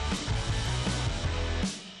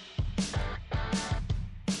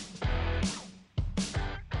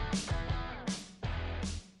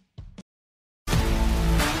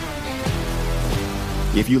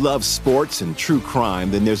 If you love sports and true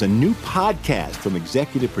crime, then there's a new podcast from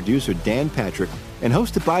executive producer Dan Patrick and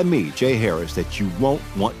hosted by me, Jay Harris, that you won't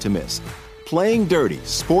want to miss. Playing Dirty: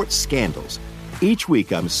 Sports Scandals. Each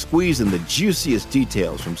week, I'm squeezing the juiciest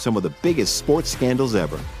details from some of the biggest sports scandals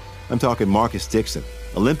ever. I'm talking Marcus Dixon,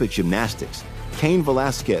 Olympic gymnastics, Cain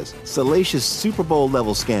Velasquez, salacious Super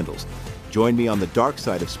Bowl-level scandals. Join me on the dark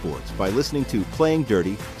side of sports by listening to Playing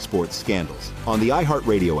Dirty: Sports Scandals on the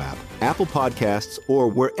iHeartRadio app, Apple Podcasts, or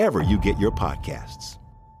wherever you get your podcasts.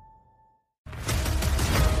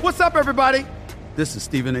 What's up, everybody? This is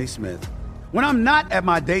Stephen A. Smith. When I'm not at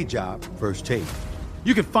my day job, First Take,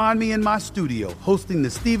 you can find me in my studio hosting the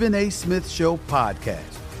Stephen A. Smith Show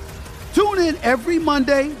podcast. Tune in every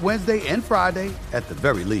Monday, Wednesday, and Friday, at the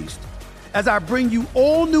very least, as I bring you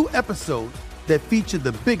all new episodes that feature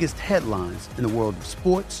the biggest headlines in the world of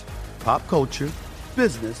sports, pop culture,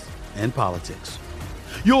 business, and politics.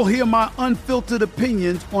 You'll hear my unfiltered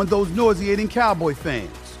opinions on those nauseating Cowboy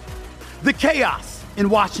fans, the chaos in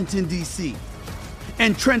Washington, D.C.,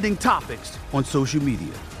 and trending topics on social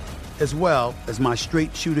media, as well as my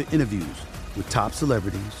straight shooter interviews with top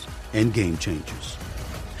celebrities and game changers.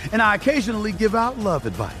 And I occasionally give out love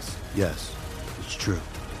advice. Yes, it's true.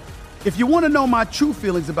 If you want to know my true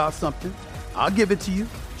feelings about something, I'll give it to you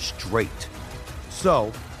straight.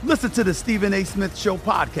 So listen to the Stephen A. Smith Show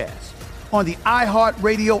podcast on the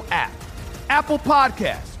iHeartRadio app, Apple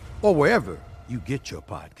Podcasts, or wherever you get your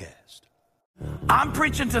podcast. I'm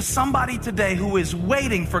preaching to somebody today who is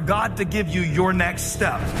waiting for God to give you your next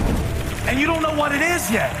step. And you don't know what it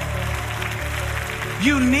is yet.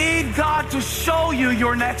 You need God to show you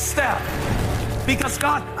your next step. Because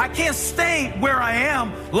God, I can't stay where I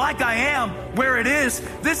am, like I am, where it is.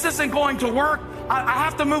 This isn't going to work. I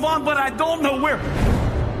have to move on, but I don't know where.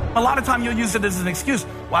 A lot of time you'll use it as an excuse.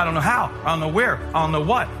 Well, I don't know how. I don't know where. I don't know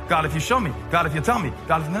what. God, if you show me. God, if you tell me.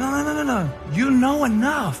 God, if... No. You know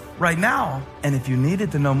enough right now. And if you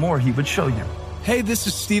needed to know more, he would show you. Hey, this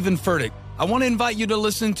is Stephen Furtick. I want to invite you to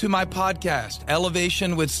listen to my podcast,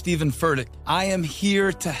 Elevation with Stephen Furtick. I am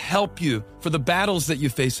here to help you for the battles that you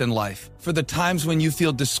face in life, for the times when you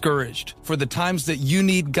feel discouraged, for the times that you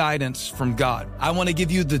need guidance from God. I want to give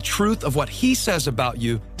you the truth of what he says about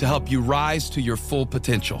you to help you rise to your full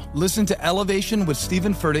potential. Listen to Elevation with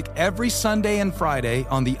Stephen Furtick every Sunday and Friday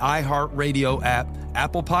on the iHeartRadio app,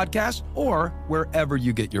 Apple Podcasts, or wherever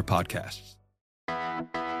you get your podcasts.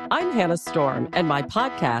 I'm Hannah Storm, and my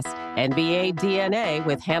podcast, NBA DNA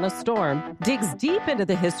with Hannah Storm, digs deep into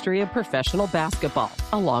the history of professional basketball,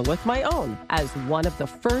 along with my own, as one of the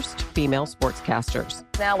first female sportscasters.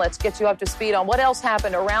 Now let's get you up to speed on what else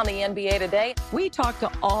happened around the NBA today. We talk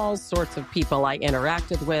to all sorts of people I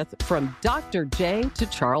interacted with, from Dr. J to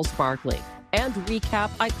Charles Barkley, and recap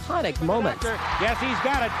iconic moments. Yes, he's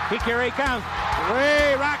got it. Here he comes.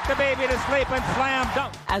 Ray rocked the baby to sleep and slam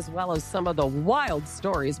dunk. As well as some of the wild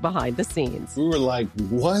stories behind the scenes. We were like,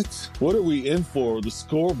 what? What are we in for? The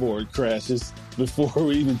scoreboard crashes before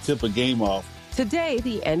we even tip a game off. Today,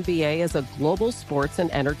 the NBA is a global sports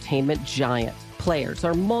and entertainment giant. Players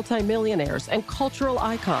are multimillionaires and cultural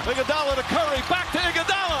icons. Iguodala to Curry, back to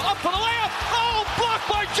Iguodala, up for the layup. Oh, blocked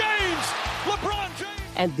by James. LeBron James.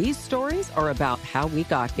 And these stories are about how we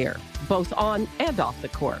got here, both on and off the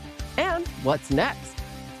court. And what's next?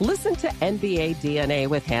 Listen to NBA DNA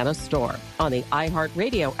with Hannah Storm on the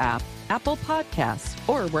iHeartRadio app, Apple Podcasts,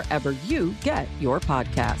 or wherever you get your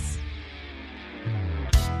podcasts.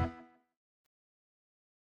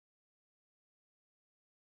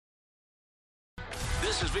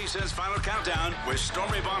 This is VSiN's Final Countdown with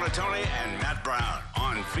Stormy Buonantony and Matt Brown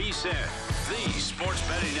on VSiN, the sports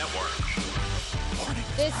betting network.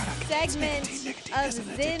 This segment of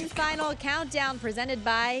Zyn Final Countdown presented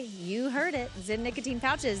by, you heard it, Zyn Nicotine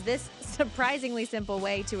Pouches. This surprisingly simple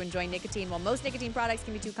way to enjoy nicotine. While most nicotine products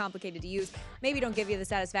can be too complicated to use, maybe don't give you the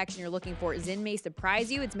satisfaction you're looking for, Zyn may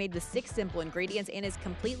surprise you. It's made with 6 simple ingredients and is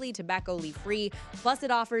completely tobacco leaf free. Plus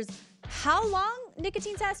it offers how long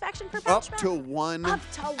nicotine satisfaction per pouch? Up to 1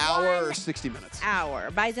 hour or 60 minutes.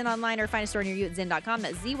 Buy Zyn online or find a store near you at Zyn.com.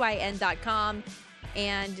 That's ZYN.com.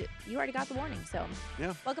 And you already got the warning, so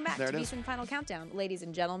yeah, welcome back to VSiN Final Countdown, ladies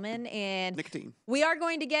and gentlemen. And nicotine. We are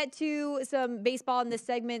going to get to some baseball in this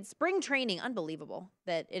segment. Spring training, unbelievable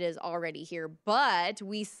that it is already here. But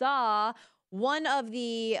we saw one of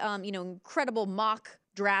the incredible mock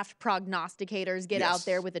draft prognosticators get out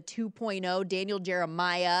there with a 2.0, Daniel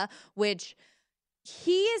Jeremiah, which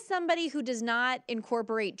he is somebody who does not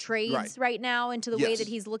incorporate trades right now into the way that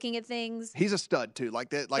he's looking at things. He's a stud too,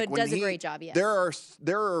 like that. Like but does a great job. Yes.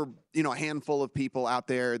 There are a handful of people out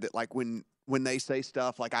there that like when they say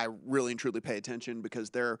stuff, like I really and truly pay attention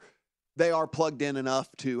because they're they are plugged in enough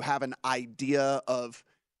to have an idea of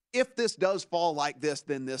if this does fall like this,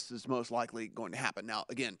 then this is most likely going to happen. Now,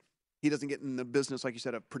 again, he doesn't get in the business, like you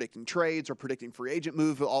said, of predicting trades or predicting free agent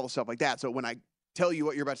move, all the stuff like that. So when I tell you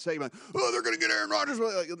what you're about to say, you're like, oh, they're going to get Aaron Rodgers.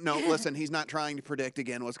 No, listen, he's not trying to predict,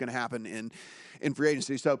 again, what's going to happen in free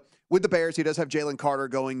agency. So with the Bears, he does have Jalen Carter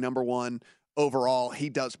going number 1 overall. He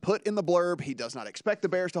does put in the blurb, he does not expect the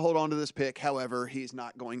Bears to hold on to this pick. However, he's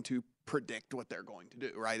not going to predict what they're going to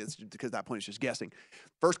do, right? It's just, because at that point it's just guessing.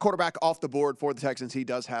 First quarterback off the board for the Texans, he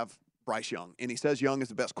does have Bryce Young. And he says Young is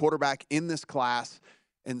the best quarterback in this class.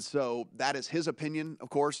 And so that is his opinion, of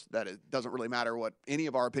course. That it doesn't really matter what any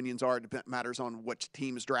of our opinions are. It matters on which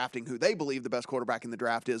team is drafting who they believe the best quarterback in the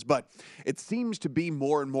draft is. But it seems to be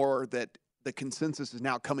more and more that the consensus is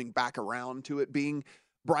now coming back around to it being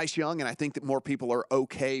Bryce Young. And I think that more people are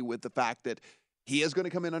okay with the fact that he is going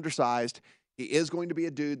to come in undersized. He is going to be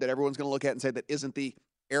a dude that everyone's going to look at and say that isn't the,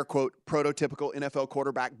 air quote, prototypical NFL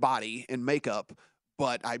quarterback body and makeup.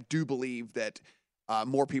 But I do believe that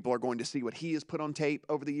more people are going to see what he has put on tape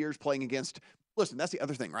over the years playing against. Listen, that's the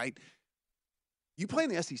other thing, right? You play in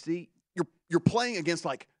the SEC, you're playing against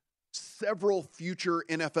like several future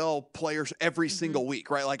NFL players every single week,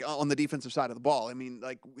 right? Like on the defensive side of the ball. I mean,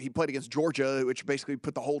 like he played against Georgia, which basically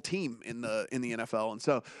put the whole team in the NFL, and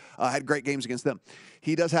so had great games against them.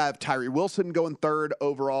 He does have Tyree Wilson going 3rd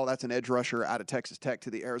overall. That's an edge rusher out of Texas Tech to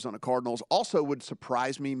the Arizona Cardinals. Also would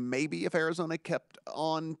surprise me maybe if Arizona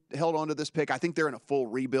held on to this pick. I think they're in a full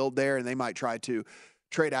rebuild there, and they might try to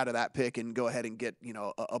trade out of that pick and go ahead and get,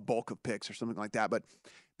 a bulk of picks or something like that. But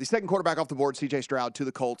the second quarterback off the board, C.J. Stroud to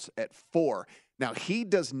the Colts at 4. Now, he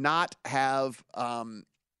does not have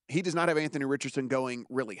Anthony Richardson going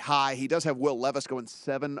really high. He does have Will Levis going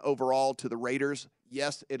 7 overall to the Raiders.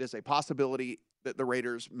 Yes, it is a possibility that the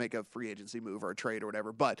Raiders make a free agency move or a trade or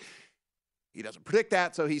whatever, but he doesn't predict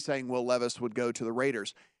that, so he's saying Will Levis would go to the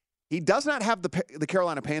Raiders. He does not have the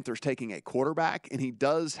Carolina Panthers taking a quarterback, and he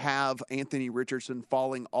does have Anthony Richardson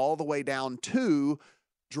falling all the way down to,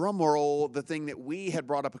 drumroll, the thing that we had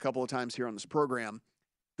brought up a couple of times here on this program,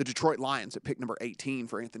 the Detroit Lions at pick number 18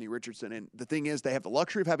 for Anthony Richardson. And the thing is, they have the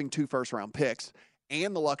luxury of having 2 first-round picks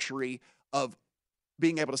and the luxury of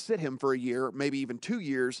being able to sit him for a year, maybe even 2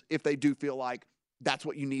 years, if they do feel like that's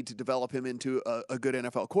what you need to develop him into a good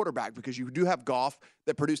NFL quarterback, because you do have Goff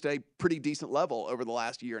that produced a pretty decent level over the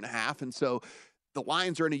last year and a half. And so the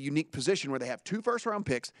Lions are in a unique position where they have 2 first-round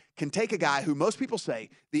picks, can take a guy who most people say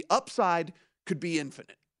the upside could be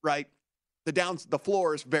infinite, right? The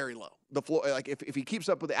floor is very low. The floor, like if he keeps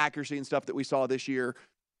up with the accuracy and stuff that we saw this year,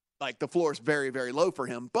 like the floor is very, very low for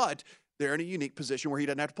him. But they're in a unique position where he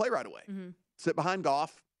doesn't have to play right away. Sit behind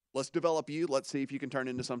Goff. Let's develop you. Let's see if you can turn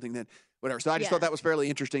into something that, whatever. So I just thought that was fairly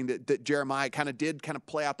interesting that Jeremiah kind of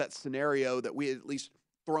play out that scenario that we had at least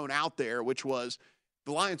thrown out there, which was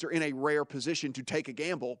the Lions are in a rare position to take a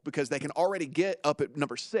gamble because they can already get up at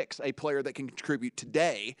number 6, a player that can contribute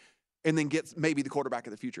today, and then get maybe the quarterback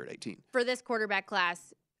of the future at 18. For this quarterback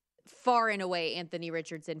class, far and away, Anthony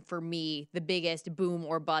Richardson, for me, the biggest boom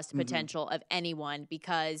or bust potential of anyone,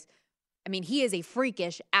 because I mean, he is a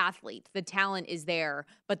freakish athlete. The talent is there,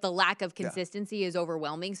 but the lack of consistency is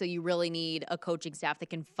overwhelming. So you really need a coaching staff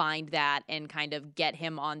that can find that and kind of get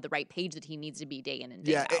him on the right page that he needs to be day in and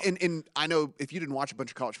day out. And I know if you didn't watch a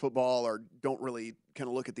bunch of college football or don't really kind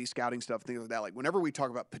of look at these scouting stuff, things like that, like whenever we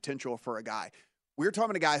talk about potential for a guy, we're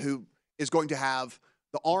talking about a guy who is going to have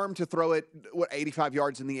the arm to throw it, 85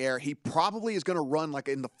 yards in the air. He probably is going to run like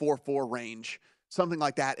in the 4.4 range. Something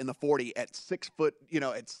like that in the 40 at 6 foot,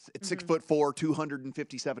 it's 6'4",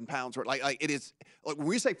 257 pounds. Or like it is, like when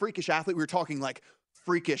we say freakish athlete, we're talking like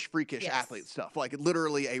freakish athlete stuff. Like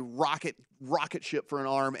literally a rocket ship for an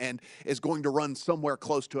arm, and is going to run somewhere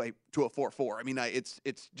close to a 4.4. I mean, it's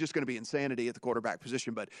just going to be insanity at the quarterback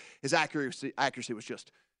position. But his accuracy was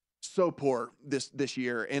just so poor this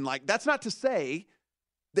year, and like that's not to say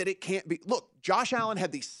that it can't be. Look, Josh Allen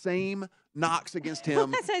had the same knocks against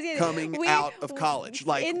him coming out of college.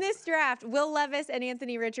 Like in this draft, Will Levis and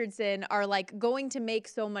Anthony Richardson are like going to make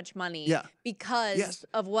so much money because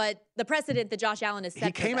of what the precedent that Josh Allen has set.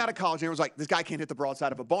 He came out of college and was like, this guy can't hit the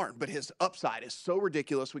broadside of a barn, but his upside is so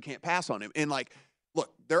ridiculous we can't pass on him. And like,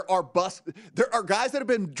 look, there are guys that have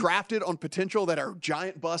been drafted on potential that are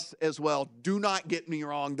giant busts as well. Do not get me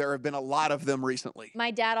wrong. There have been a lot of them recently.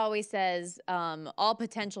 My dad always says, all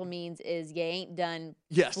potential means is you ain't done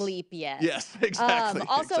sleep yet. Yes, exactly.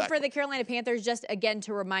 Also for the Carolina Panthers, just again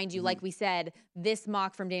to remind you, like we said, this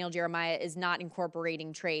mock from Daniel Jeremiah is not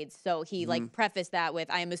incorporating trades. So he like prefaced that with,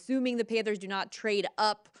 I am assuming the Panthers do not trade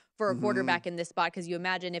up for a quarterback in this spot, because you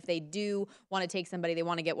imagine if they do want to take somebody, they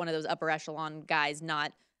want to get one of those upper echelon guys,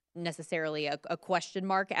 not necessarily a question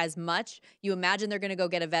mark as much. You imagine they're going to go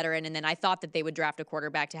get a veteran, and then I thought that they would draft a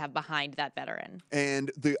quarterback to have behind that veteran.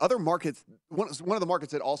 And the other markets, one of the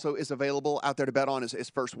markets that also is available out there to bet on is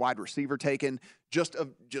first wide receiver taken. Just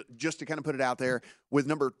to kind of put it out there, with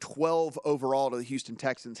number 12 overall to the Houston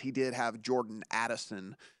Texans, he did have Jordan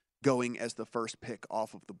Addison going as the first pick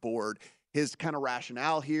off of the board. His kind of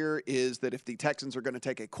rationale here is that if the Texans are going to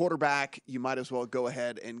take a quarterback, you might as well go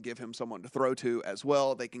ahead and give him someone to throw to as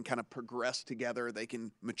well. They can kind of progress together. They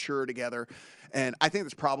can mature together. And I think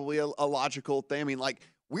that's probably a logical thing. I mean, like,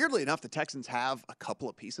 weirdly enough, the Texans have a couple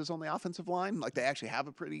of pieces on the offensive line. Like, they actually have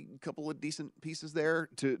a couple of decent pieces there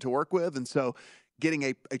to work with. And so getting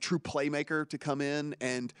a true playmaker to come in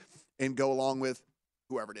and go along with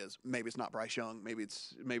whoever it is, maybe it's not Bryce Young, maybe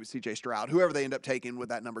it's C.J. Stroud, whoever they end up taking with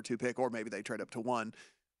that number 2 pick, or maybe they trade up to 1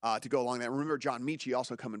 to go along that. Remember, John Mechie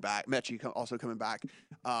also coming back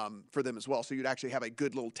for them as well. So you'd actually have a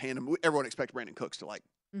good little tandem. Everyone expects Brandon Cooks to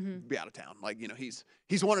be out of town. Like, you know, he's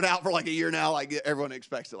wanted out for like a year now. Like, everyone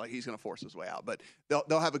expects it. Like, he's going to force his way out. But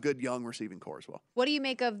they'll have a good young receiving core as well. What do you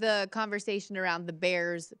make of the conversation around the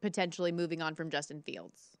Bears potentially moving on from Justin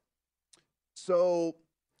Fields? So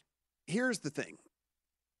here's the thing.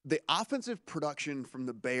 The offensive production from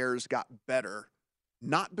the Bears got better,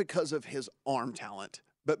 not because of his arm talent,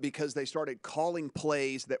 but because they started calling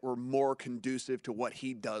plays that were more conducive to what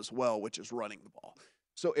he does well, which is running the ball.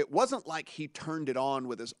 So it wasn't like he turned it on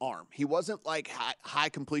with his arm. He wasn't like high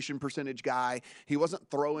completion percentage guy. He wasn't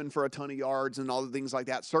throwing for a ton of yards and all the things like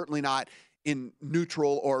that. Certainly not in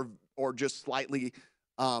neutral or just slightly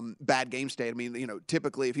bad game state. I mean, you know,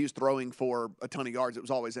 typically if he was throwing for a ton of yards, it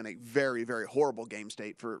was always in a very, very horrible game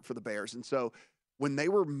state for the Bears. And so when they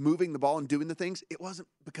were moving the ball and doing the things, it wasn't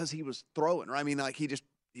because he was throwing, right? I mean, like, he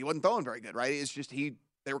wasn't throwing very good, right? It's just they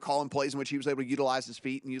were calling plays in which he was able to utilize his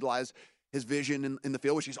feet and utilize his vision in the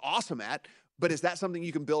field, which he's awesome at. But is that something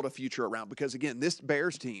you can build a future around? Because again, this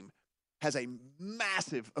Bears team has a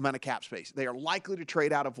massive amount of cap space. They are likely to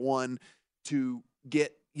trade out of one to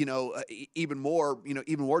get, you know, even more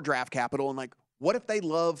draft capital. And like, what if they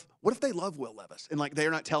love Will Levis and like, they're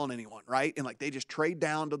not telling anyone, right? And like, they just trade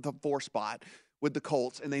down to the 4 spot with the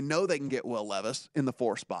Colts and they know they can get Will Levis in the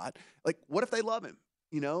 4 spot. Like, what if they love him,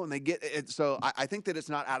 you know, and they get it? So I think that it's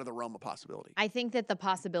not out of the realm of possibility. I think that the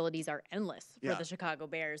possibilities are endless for the Chicago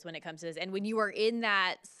Bears when it comes to this. And when you are in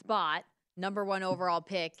that spot, number 1 overall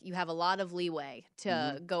pick, you have a lot of leeway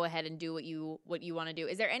to go ahead and do what you want to do.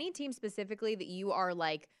 Is there any team specifically that you are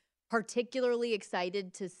like particularly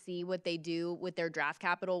excited to see what they do with their draft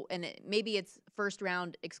capital? And maybe it's first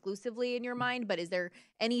round exclusively in your mind, but is there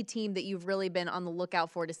any team that you've really been on the lookout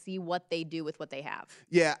for to see what they do with what they have?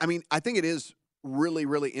 Yeah, I mean, I think it is really,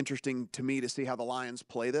 really interesting to me to see how the Lions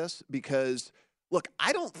play this because, look,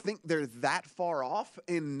 I don't think they're that far off.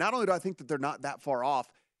 And not only do I think that they're not that far off,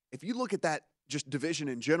 if you look at that just division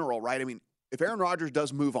in general, right? I mean, if Aaron Rodgers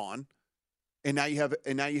does move on, and now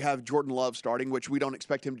you have Jordan Love starting, which we don't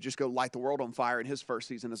expect him to just go light the world on fire in his first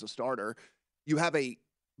season as a starter. You have a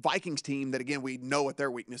Vikings team that, again, we know what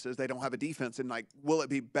their weakness is. They don't have a defense, and like, will it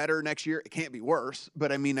be better next year? It can't be worse,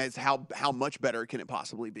 but I mean, it's how much better can it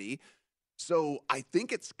possibly be? So I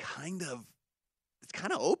think it's kind of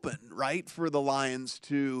open, right, for the Lions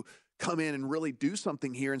to come in and really do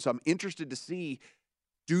something here. And so I'm interested to see,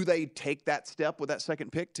 do they take that step with that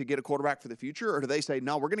second pick to get a quarterback for the future? Or do they say,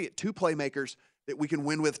 no, we're going to get 2 playmakers that we can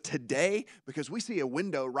win with today because we see a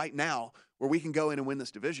window right now where we can go in and win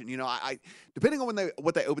this division. You know, I depending on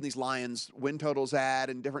what they open these Lions win totals at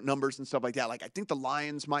and different numbers and stuff like that, like I think the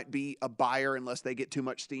Lions might be a buyer unless they get too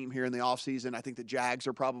much steam here in the offseason. I think the Jags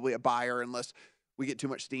are probably a buyer unless we get too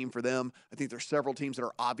much steam for them. I think there's several teams that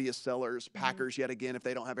are obvious sellers. Packers, yet again, if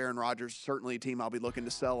they don't have Aaron Rodgers, certainly a team I'll be looking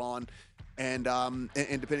to sell on. And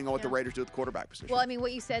depending on what the Raiders do with the quarterback position. Well, I mean,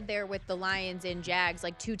 what you said there with the Lions and Jags,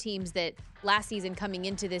 like 2 teams that last season coming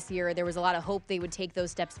into this year, there was a lot of hope they would take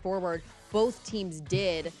those steps forward. Both teams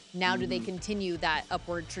did. Now do they continue that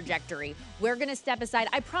upward trajectory? We're going to step aside.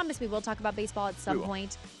 I promise we will talk about baseball at some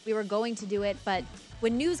point. We were going to do it, but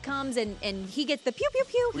when news comes and he gets the pew, pew,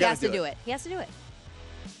 pew, he has to do it. He has to do it.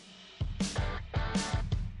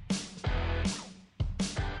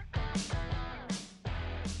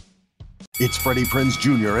 It's Freddie Prinze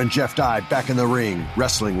Jr. and Jeff Dye back in the ring.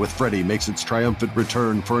 Wrestling with Freddie makes its triumphant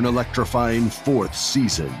return for an electrifying 4th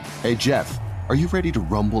season. Hey, Jeff, Are you ready to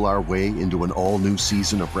rumble our way into an all-new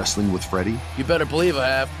season of Wrestling with Freddie? You better believe I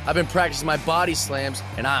have. I've been practicing my body slams,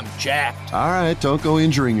 and I'm jacked. All right, don't go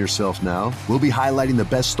injuring yourself now. We'll be highlighting the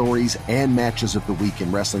best stories and matches of the week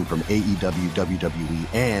in wrestling from AEW,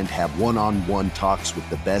 WWE, and have one-on-one talks with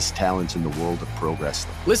the best talents in the world of pro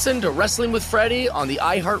wrestling. Listen to Wrestling with Freddie on the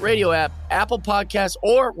iHeartRadio app, Apple Podcasts,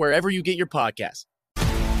 or wherever you get your podcasts.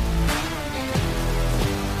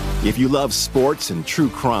 If you love sports and true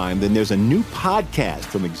crime, then there's a new podcast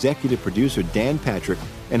from executive producer Dan Patrick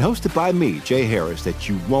and hosted by me, Jay Harris, that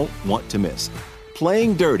you won't want to miss.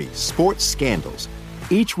 Playing Dirty: Sports Scandals.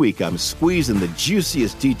 Each week, I'm squeezing the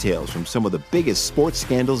juiciest details from some of the biggest sports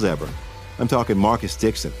scandals ever. I'm talking Marcus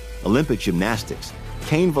Dixon, Olympic gymnastics,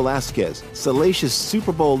 Cain Velasquez, salacious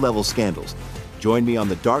Super Bowl-level scandals. Join me on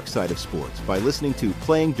the dark side of sports by listening to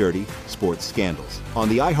Playing Dirty: Sports Scandals on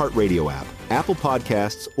the iHeartRadio app, Apple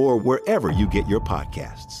Podcasts, or wherever you get your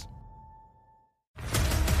podcasts.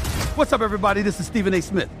 What's up, everybody? This is Stephen A.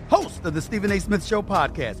 Smith, host of the Stephen A. Smith Show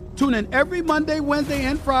podcast. Tune in every Monday, Wednesday,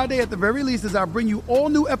 and Friday at the very least as I bring you all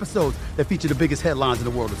new episodes that feature the biggest headlines in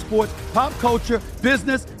the world of sports, pop culture,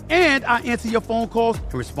 business, and I answer your phone calls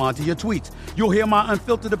and respond to your tweets. You'll hear my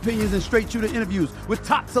unfiltered opinions and straight-shooter interviews with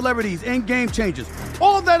top celebrities and game changers.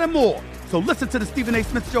 All that and more. So listen to the Stephen A.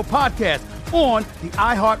 Smith Show podcast on the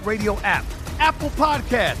iHeartRadio app, Apple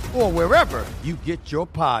Podcasts, or wherever you get your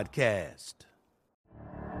podcast.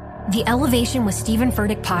 The Elevation with Stephen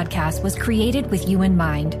Furtick podcast was created with you in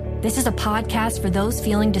mind. This is a podcast for those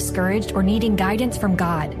feeling discouraged or needing guidance from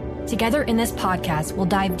God. Together in this podcast, we'll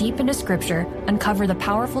dive deep into Scripture, uncover the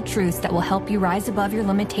powerful truths that will help you rise above your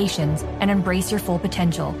limitations and embrace your full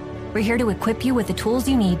potential. We're here to equip you with the tools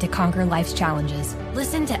you need to conquer life's challenges.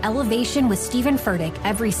 Listen to Elevation with Stephen Furtick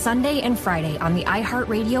every Sunday and Friday on the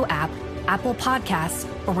iHeartRadio app, Apple Podcasts,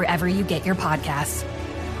 or wherever you get your podcasts.